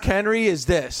about Mark Henry is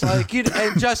this, and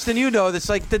Justin, you know this,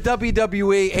 like the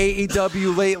WWE,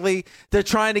 AEW lately, they're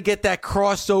trying to get that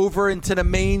crossover into the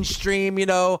mainstream,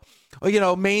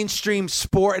 mainstream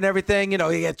sport and everything.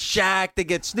 They get Shaq, they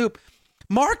get Snoop.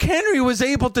 Mark Henry was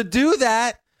able to do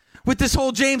that with this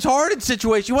whole James Harden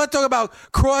situation. You want to talk about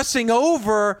crossing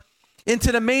over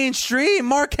into the mainstream?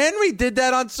 Mark Henry did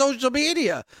that on social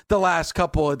media the last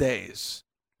couple of days.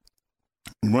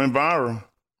 Went viral.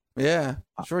 Yeah,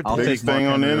 sure. I'll take Mark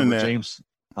Henry over James.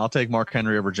 I'll take Mark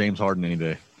Henry over James Harden any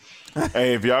day.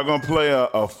 Hey, if y'all gonna play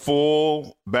a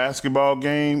full basketball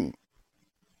game,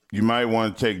 you might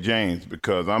want to take James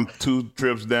because I'm 2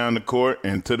 trips down the court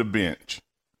and to the bench.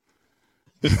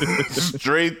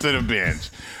 Straight to the bench.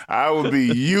 I would be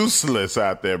useless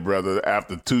out there, brother,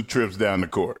 after 2 trips down the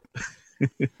court.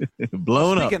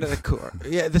 Blown up. Speaking of the court,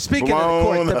 speaking of the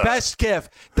court,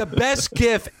 the best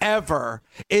gif ever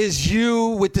is you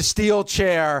with the steel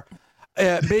chair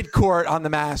mid-court on the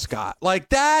mascot. Like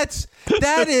that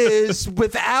is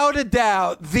without a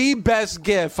doubt the best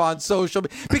gif on social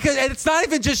media, because it's not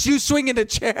even just you swinging a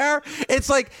chair. It's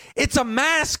like it's a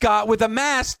mascot with a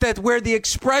mask where the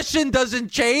expression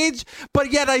doesn't change,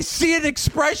 but yet I see an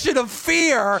expression of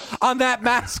fear on that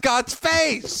mascot's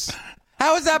face.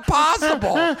 How is that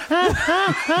possible?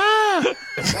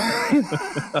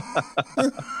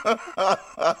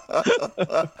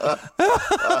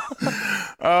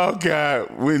 Oh, God.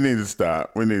 We need to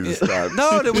stop.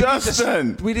 No,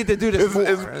 Justin, we need to do this more.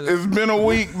 It's been a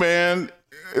week, man.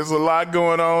 There's a lot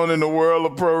going on in the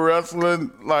world of pro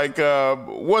wrestling. Like,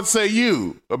 what say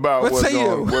you about what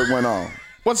went on?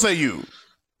 What say you?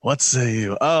 What say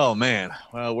you? Oh, man.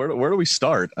 Well, where do we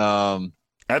start? At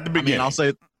the beginning. I'll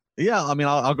say... Yeah,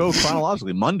 I'll go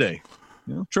chronologically. Monday,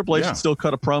 Triple H still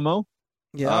cut a promo.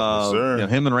 Yeah, sure.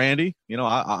 Him and Randy.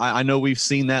 I know we've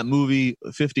seen that movie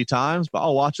 50 times, but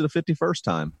I'll watch it a 51st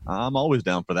time. I'm always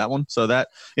down for that one. So that,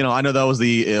 I know that was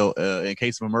the in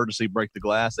case of emergency, break the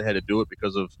glass. They had to do it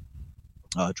because of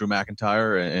Drew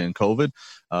McIntyre and COVID.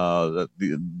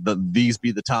 These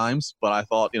be the times. But I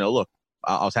thought, look,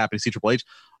 I was happy to see Triple H.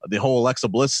 The whole Alexa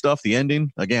Bliss stuff, the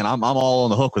ending. Again, I'm all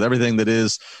on the hook with everything that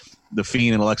is The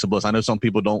Fiend and Alexa Bliss. I know some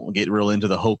people don't get real into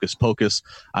the hocus pocus.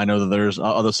 I know that there's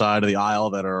other side of the aisle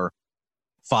that are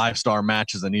 5-star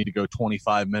matches that need to go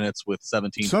 25 minutes with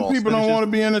 17. Some people don't want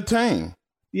to be entertained.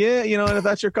 Yeah, and if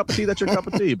that's your cup of tea, that's your cup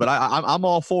of tea. But I'm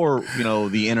all for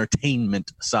the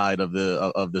entertainment side of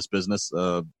this business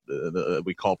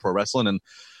we call pro wrestling, and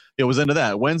it was into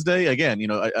that. Wednesday again.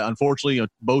 Unfortunately,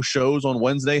 both shows on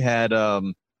Wednesday had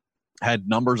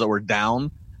numbers that were down.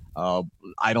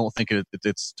 I don't think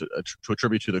it's to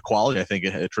attribute to the quality. I think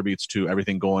it attributes to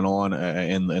everything going on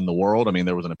in the world. I mean,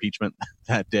 there was an impeachment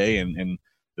that day, and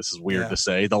this is weird to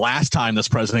say. The last time this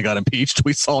president got impeached,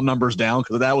 we saw numbers down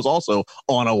because that was also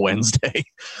on a Wednesday.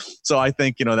 So I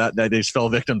think that they just fell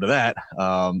victim to that.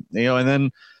 And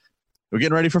then we're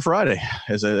getting ready for Friday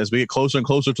as we get closer and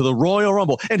closer to the Royal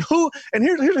Rumble. And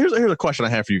here's a question I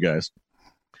have for you guys.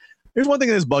 Here's one thing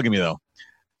that is bugging me though.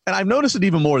 And I've noticed it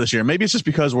even more this year. Maybe it's just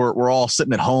because we're all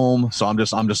sitting at home, so I'm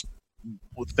just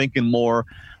thinking more.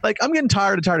 Like I'm getting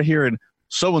tired of hearing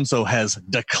so-and-so has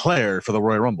declared for the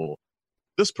Royal Rumble.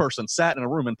 This person sat in a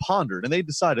room and pondered, and they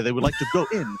decided they would like to go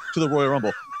in to the Royal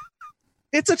Rumble.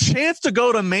 It's a chance to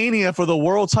go to Mania for the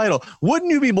world title.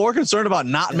 Wouldn't you be more concerned about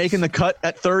not making the cut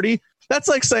at 30? That's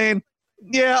like saying,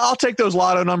 yeah, I'll take those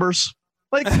lotto numbers.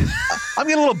 Like, I'm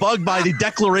getting a little bugged by the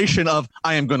declaration of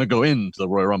I am going to go into the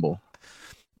Royal Rumble.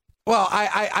 Well,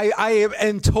 I am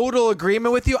in total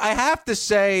agreement with you. I have to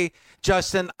say,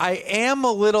 Justin, I am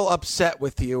a little upset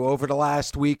with you over the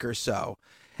last week or so.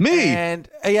 Me? And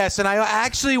yes, and I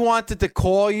actually wanted to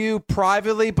call you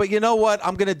privately, but you know what?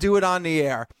 I'm going to do it on the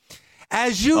air.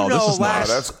 As you know,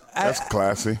 that's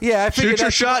classy. Yeah, I figured shoot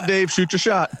your shot, Dave. Shoot your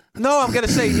shot. No, I'm going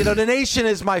to say, the nation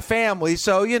is my family,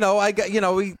 so I got,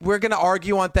 we're going to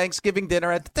argue on Thanksgiving dinner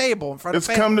at the table in front of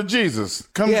family. Come to Jesus.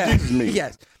 Come to Jesus meeting.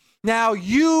 Yes. Now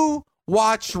you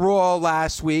watched Raw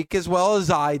last week as well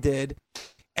as I did,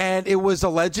 and it was a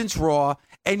Legends Raw,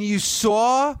 and you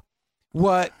saw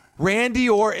what Randy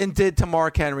Orton did to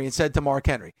Mark Henry and said to Mark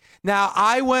Henry. Now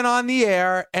I went on the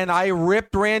air and I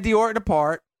ripped Randy Orton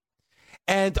apart.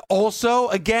 And also,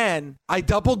 again, I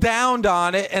doubled down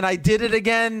on it, and I did it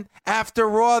again after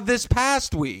Raw this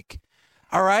past week.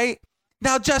 All right?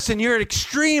 Now, Justin, you're an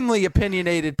extremely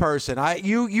opinionated person.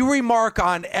 You remark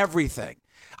on everything.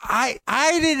 I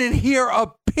didn't hear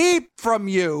a peep from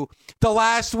you the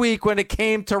last week when it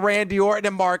came to Randy Orton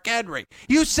and Mark Henry.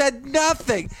 You said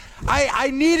nothing.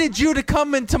 I needed you to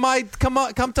come to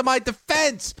my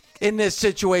defense in this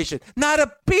situation. Not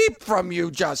a peep from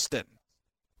you, Justin.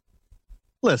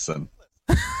 Listen.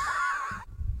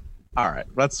 All right,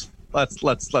 let's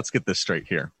get this straight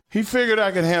here. He figured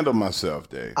I could handle myself,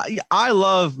 Dave. I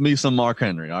love me some Mark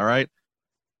Henry. All right,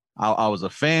 I was a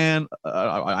fan.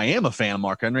 I am a fan of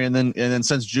Mark Henry, and then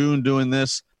since June doing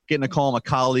this, getting to call him a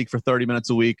colleague for 30 minutes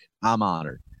a week, I'm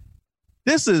honored.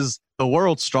 This is the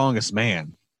world's strongest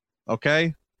man.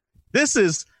 Okay, this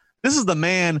is the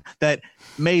man that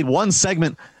made one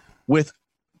segment with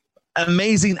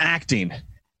amazing acting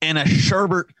and a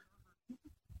Sherbert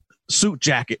suit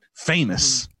jacket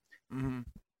famous. Mm-hmm.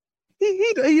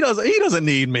 He doesn't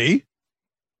need me.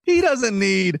 He doesn't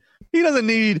need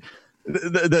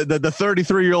the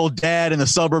 33-year-old dad in the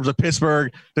suburbs of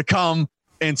Pittsburgh to come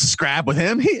and scrap with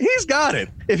him. He's got it.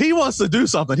 If he wants to do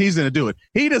something, he's going to do it.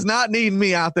 He does not need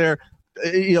me out there,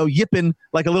 yipping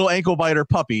like a little ankle biter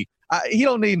puppy. He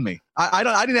don't need me. I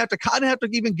didn't have to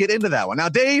even get into that one. Now,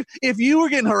 Dave, if you were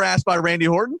getting harassed by Randy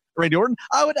Orton,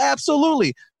 I would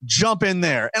absolutely jump in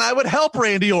there and I would help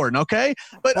Randy Orton. Okay,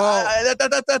 but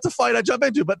that's a fight I jump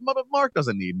into. But Mark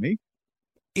doesn't need me.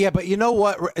 Yeah, but you know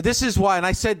what? This is why, and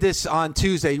I said this on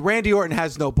Tuesday. Randy Orton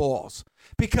has no balls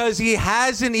because he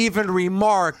hasn't even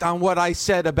remarked on what I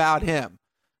said about him.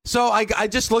 So I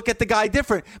just look at the guy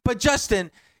different. But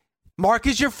Justin, Mark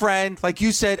is your friend, like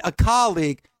you said, a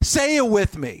colleague. Say it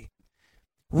with me.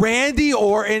 Randy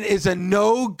Orton is a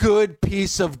no good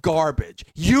piece of garbage.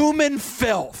 Human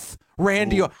filth.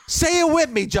 Randy Orton. Say it with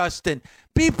me, Justin.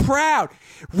 Be proud.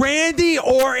 Randy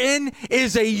Orton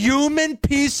is a human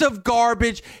piece of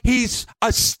garbage. He's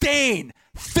a stain.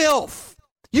 Filth.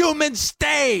 Human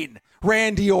stain.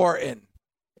 Randy Orton.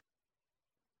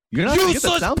 You're not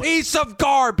useless piece of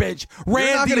garbage.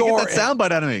 Randy Orton. You're not going to get that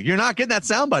soundbite out of me. You're not getting that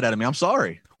soundbite out of me. I'm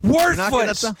sorry.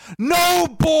 Worthless. No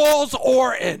balls,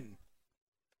 Orton.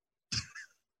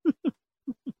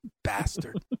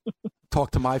 Bastard.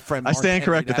 Talk to my friend Mark I stand Henry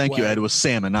corrected. Thank you, Ed. It was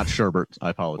salmon, not sherbet. I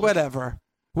apologize.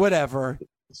 Whatever.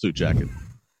 Suit jacket.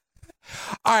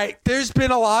 All right. There's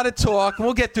been a lot of talk.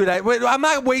 We'll get through that. I'm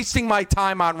not wasting my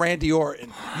time on Randy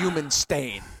Orton. Human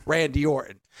stain. Randy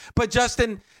Orton. But,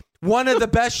 Justin, one of the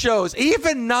best shows,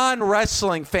 even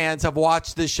non-wrestling fans have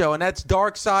watched this show, and that's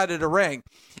Dark Side of the Ring.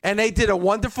 And they did a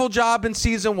wonderful job in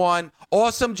season 1,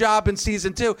 awesome job in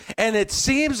season 2, and it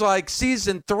seems like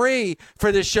season 3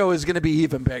 for this show is going to be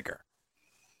even bigger.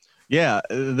 Yeah,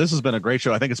 this has been a great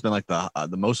show. I think it's been like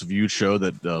the most viewed show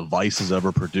that Vice has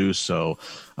ever produced. So,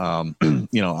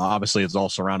 obviously it's all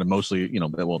surrounded mostly,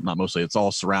 not mostly, it's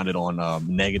all surrounded on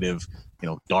negative,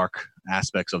 dark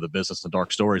aspects of the business and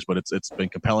dark stories, but it's been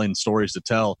compelling stories to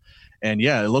tell. And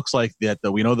yeah, it looks like that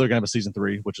we know they're going to have a season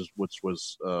 3, which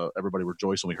was everybody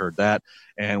rejoiced when we heard that.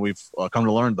 And we've come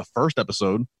to learn the first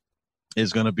episode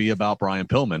is going to be about Brian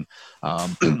Pillman.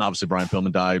 Obviously, Brian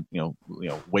Pillman died,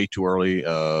 way too early.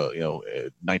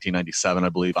 1997, I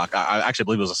believe. I actually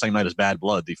believe it was the same night as Bad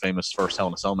Blood, the famous first Hell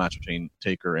in a Cell match between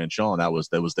Taker and Shawn. That was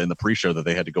in the pre-show that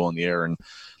they had to go on the air and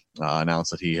announce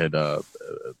that he had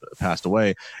passed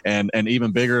away. And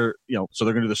even bigger, so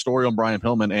they're going to do the story on Brian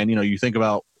Pillman. And you think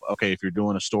about, okay, if you're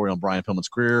doing a story on Brian Pillman's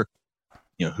career,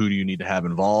 who do you need to have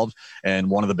involved? And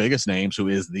one of the biggest names, who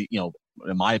is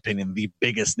in my opinion, the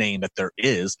biggest name that there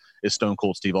is Stone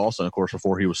Cold Steve Austin. Of course,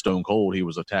 before he was Stone Cold, he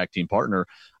was a tag team partner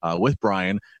with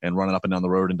Bryan and running up and down the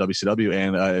road in WCW.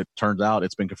 And it turns out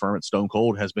it's been confirmed that Stone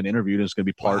Cold has been interviewed and is going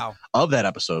to be part of that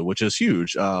episode, which is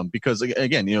huge because,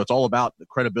 again, it's all about the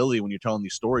credibility when you're telling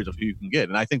these stories of who you can get.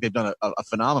 And I think they've done a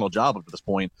phenomenal job up to this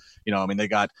point. They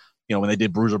got when they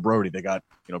did Bruiser Brody, they got,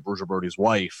 Bruiser Brody's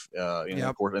wife,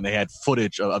 of course, and they had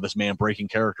footage of this man breaking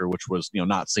character, which was,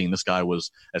 not seen. This guy was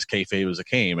as kayfabe as it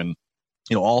came. And,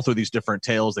 all through these different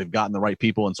tales, they've gotten the right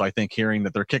people. And so I think hearing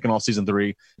that they're kicking off season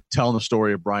 3, telling the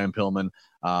story of Brian Pillman,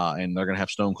 and they're going to have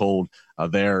Stone Cold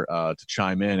there to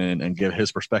chime in and give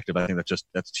his perspective. I think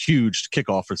that's huge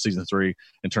kickoff for season 3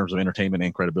 in terms of entertainment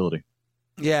and credibility.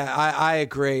 Yeah, I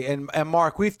agree. And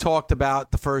Mark, we've talked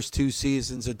about the first 2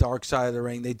 seasons of Dark Side of the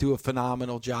Ring. They do a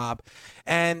phenomenal job.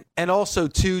 And also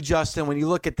too, Justin, when you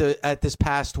look at this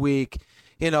past week,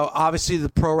 obviously the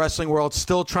pro wrestling world's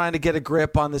still trying to get a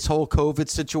grip on this whole COVID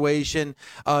situation.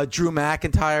 Drew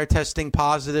McIntyre testing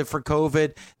positive for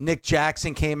COVID. Nick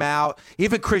Jackson came out.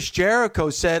 Even Chris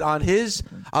Jericho said on his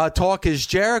Talk is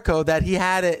Jericho that he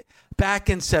had it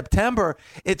back in September.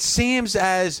 It seems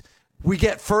as we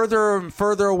get further and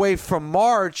further away from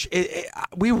March,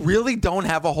 we really don't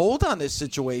have a hold on this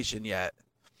situation yet.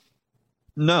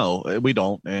 No, we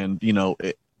don't. And,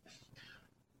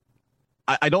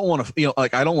 I don't want to,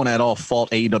 I don't want to at all fault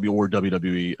AEW or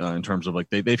WWE in terms of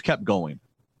they've kept going.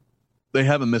 They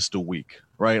haven't missed a week,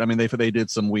 right? I mean, they did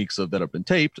some weeks that have been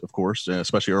taped, of course,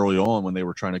 especially early on when they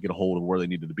were trying to get a hold of where they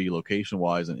needed to be location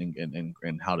wise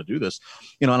and how to do this,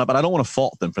 but I don't want to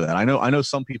fault them for that. I know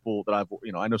some people that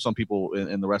I know some people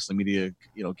in the wrestling media,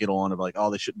 get on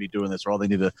of they shouldn't be doing this, or they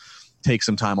need to take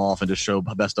some time off and just show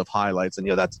best of highlights. And,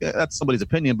 that's somebody's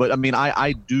opinion. But I mean,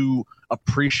 I do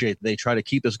appreciate they try to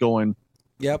keep this going,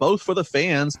 both for the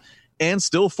fans and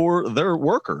still for their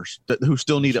workers who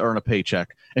still need to earn a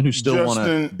paycheck and who still want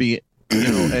to be,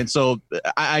 and so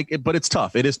but it's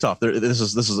tough. It is tough. This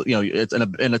is, it's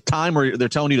in a time where they're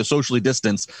telling you to socially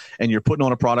distance and you're putting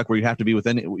on a product where you have to be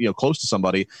within, close to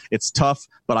somebody. It's tough,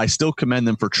 but I still commend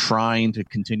them for trying to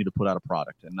continue to put out a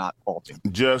product and not faulting.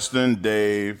 Justin,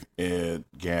 Dave, Ed,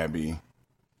 Gabby,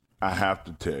 I have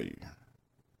to tell you,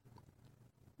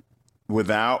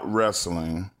 without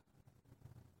wrestling,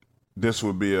 this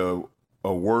would be a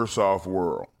worse off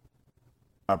world.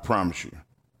 I promise you.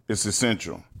 It's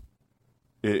essential.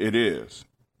 It is.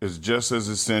 It's just as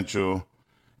essential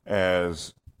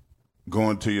as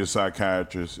going to your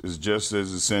psychiatrist. It's just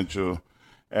as essential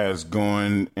as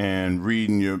going and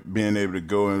being able to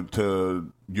go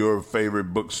into your favorite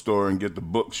bookstore and get the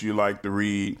books you like to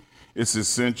read. It's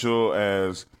essential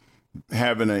as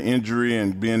having an injury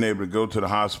and being able to go to the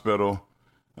hospital,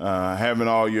 having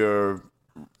all your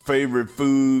favorite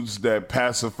foods that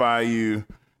pacify you,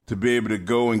 to be able to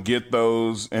go and get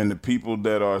those, and the people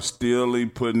that are still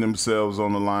putting themselves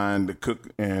on the line to cook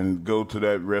and go to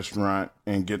that restaurant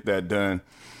and get that done.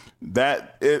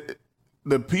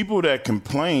 The people that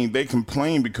complain, they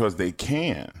complain because they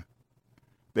can.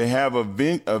 They have a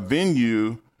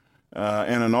venue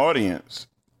and an audience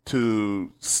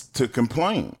to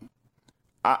complain.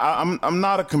 I'm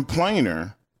not a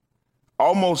complainer,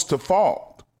 almost to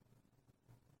fault.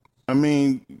 I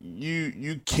mean,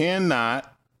 you cannot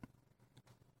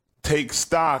take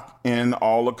stock in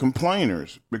all the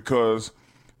complainers because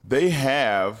they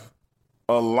have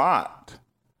a lot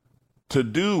to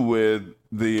do with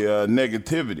the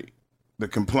negativity the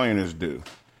complainers do.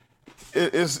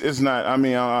 It's not. I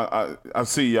mean, I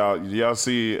see y'all. Y'all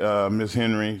see Miss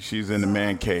Henry? She's in the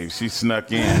man cave. She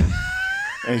snuck in.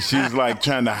 And she's like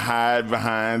trying to hide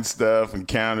behind stuff and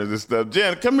counters and stuff.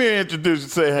 Jen, come here and introduce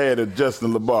and say hey to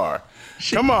Justin LaBar.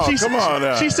 Come on.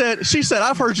 She said,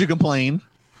 I've heard you complain.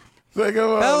 Say, come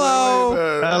on.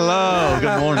 Hello. Hello.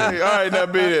 Good morning. All right, now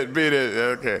beat it.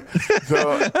 Okay.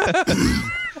 So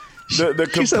the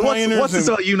complainers. She said, what's this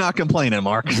about you not complaining,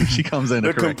 Mark? She comes in.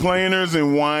 The complainers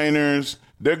and whiners,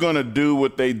 they're going to do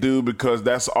what they do because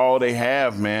that's all they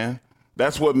have, man.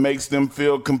 That's what makes them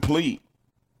feel complete.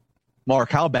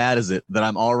 Mark, how bad is it that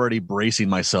I'm already bracing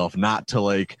myself not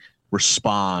to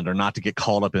respond or not to get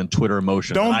caught up in Twitter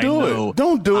emotion? Don't do it.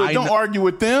 Don't argue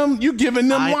with them. You're giving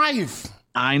them life.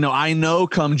 I know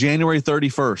come January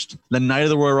 31st, the night of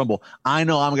the Royal Rumble, I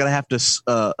know I'm going to have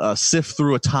to sift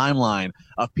through a timeline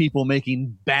of people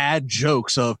making bad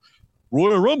jokes of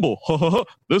Royal Rumble.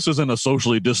 This isn't a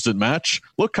socially distant match.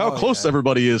 Look how close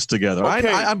everybody is together.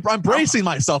 Okay. I'm bracing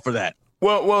myself for that.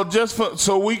 Well,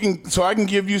 so I can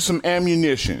give you some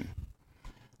ammunition.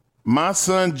 My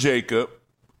son Jacob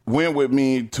went with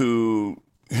me to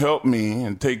help me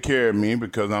and take care of me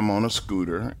because I'm on a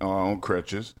scooter or on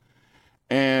crutches.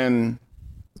 And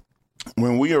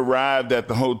when we arrived at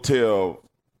the hotel,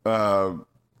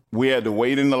 we had to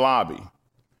wait in the lobby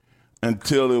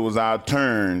until it was our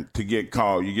turn to get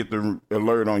called. You get the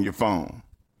alert on your phone.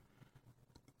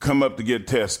 Come up to get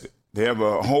tested. They have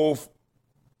a whole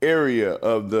area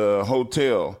of the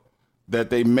hotel that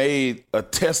they made a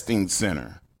testing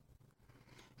center.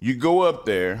 You go up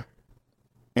there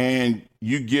and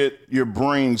you get your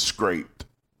brain scraped.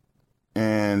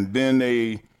 And then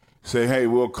they say, hey,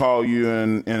 we'll call you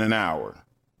in an hour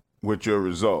with your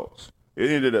results. It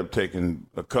ended up taking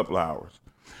a couple hours.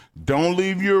 Don't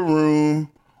leave your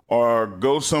room or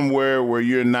go somewhere where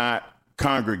you're not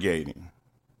congregating.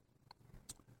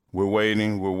 We're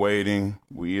waiting.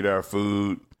 We eat our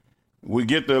food. We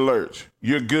get the alerts.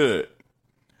 You're good.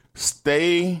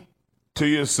 Stay to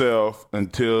yourself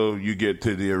until you get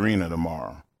to the arena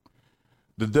tomorrow.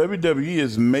 The WWE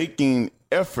is making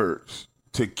efforts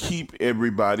to keep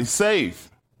everybody safe.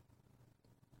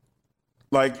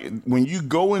 Like when you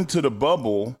go into the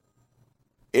bubble,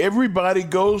 everybody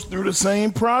goes through the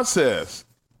same process.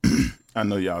 I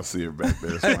know y'all see her back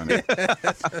there. It's funny.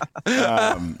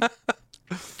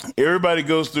 Everybody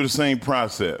goes through the same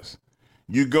process.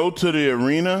 You go to the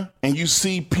arena and you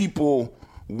see people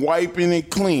wiping and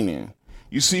cleaning.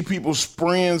 You see people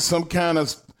spraying some kind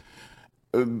of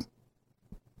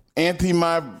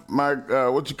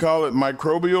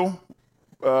microbial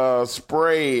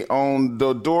spray on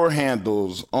the door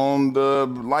handles, on the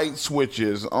light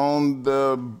switches, on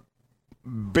the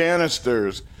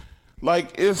banisters.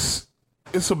 Like it's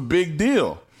a big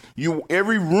deal.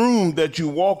 Every room that you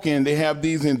walk in, they have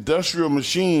these industrial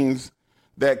machines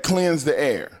that cleanse the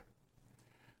air.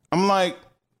 I'm like,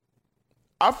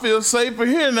 I feel safer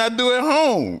here than I do at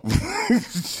home.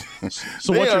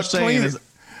 So what you're saying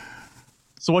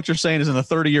is in the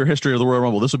 30-year history of the Royal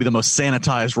Rumble, this will be the most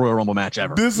sanitized Royal Rumble match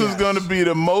ever. This is going to be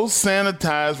the most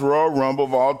sanitized Royal Rumble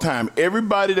of all time.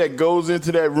 Everybody that goes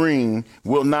into that ring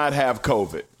will not have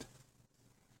COVID.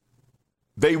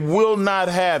 They will not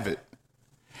have it.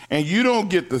 And you don't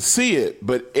get to see it,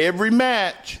 but every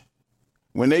match,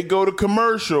 when they go to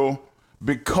commercial,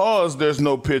 because there's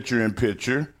no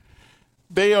picture-in-picture,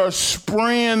 they are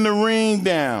spraying the ring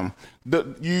down.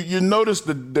 You notice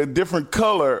the different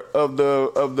color of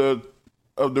the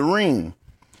ring.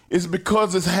 It's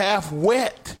because it's half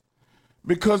wet.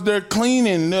 Because they're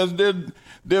cleaning,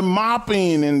 they're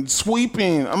mopping and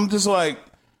sweeping. I'm just like,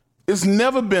 it's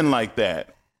never been like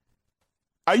that.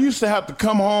 I used to have to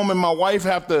come home and my wife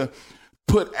have to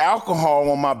put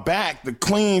alcohol on my back to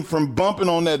clean from bumping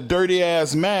on that dirty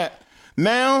ass mat.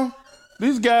 Now,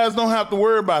 these guys don't have to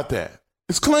worry about that.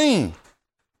 It's clean.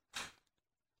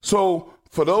 So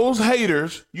for those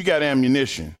haters, you got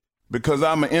ammunition because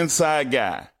I'm an inside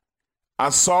guy. I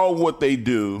saw what they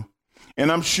do,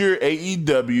 and I'm sure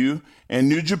AEW and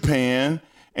New Japan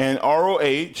and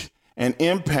ROH and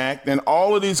Impact and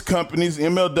all of these companies,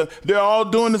 MLW, they're all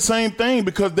doing the same thing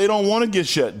because they don't want to get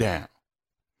shut down.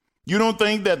 You don't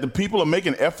think that the people are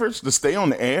making efforts to stay on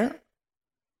the air?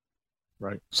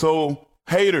 Right. So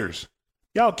haters,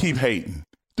 y'all keep hating.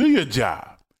 Do your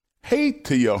job. Hate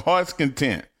to your heart's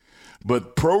content.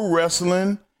 But pro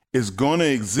wrestling is going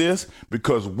to exist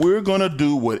because we're going to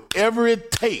do whatever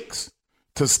it takes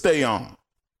to stay on.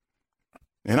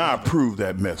 And I approve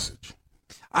that message.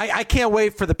 I can't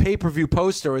wait for the pay-per-view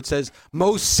poster. It says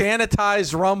most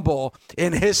sanitized Rumble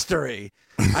in history.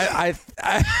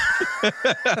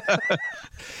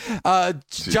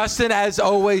 Justin, as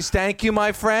always, thank you,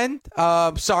 my friend.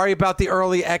 Sorry about the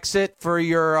early exit for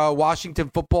your Washington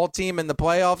football team in the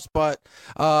playoffs, but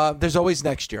there's always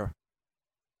next year.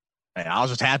 Hey, I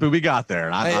was just happy we got there,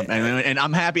 and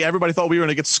I'm happy everybody thought we were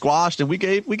going to get squashed, and we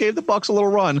gave the Bucs a little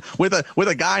run with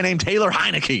a guy named Taylor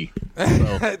Heineke.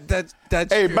 So. that's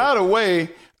hey, true. by the way,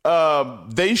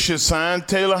 they should sign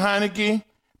Taylor Heineke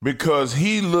because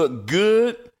he looked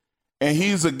good, and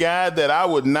he's a guy that I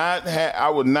would not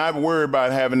worry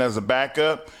about having as a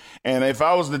backup. And if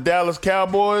I was the Dallas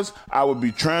Cowboys, I would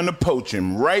be trying to poach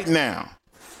him right now,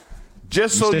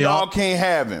 just so y'all can't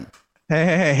have him.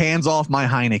 Hey, hands off my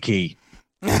Heineke.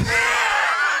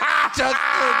 Justin,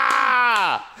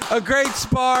 a great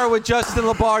spar with Justin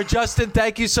LaBar. Justin,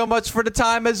 thank you so much for the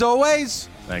time, as always.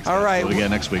 Thanks. All right. We'll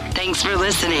get next week. Thanks for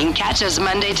listening. Catch us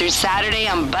Monday through Saturday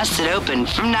on Busted Open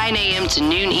from 9 a.m. to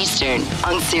noon Eastern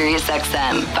on Sirius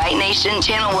XM, Fight Nation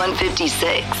Channel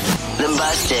 156. The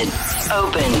Busted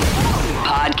Open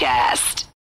Podcast.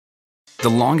 The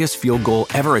longest field goal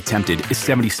ever attempted is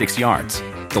 76 yards.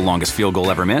 The longest field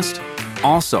goal ever missed?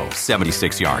 Also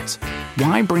 76 yards.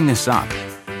 Why bring this up?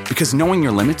 Because knowing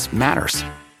your limits matters,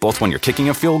 both when you're kicking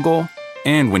a field goal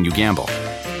and when you gamble.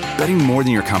 Betting more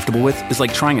than you're comfortable with is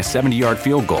like trying a 70-yard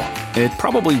field goal. It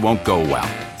probably won't go well.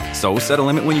 So set a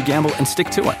limit when you gamble and stick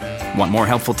to it. Want more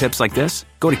helpful tips like this?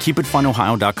 Go to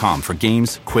keepitfunohio.com for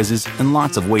games, quizzes, and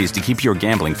lots of ways to keep your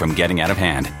gambling from getting out of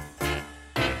hand.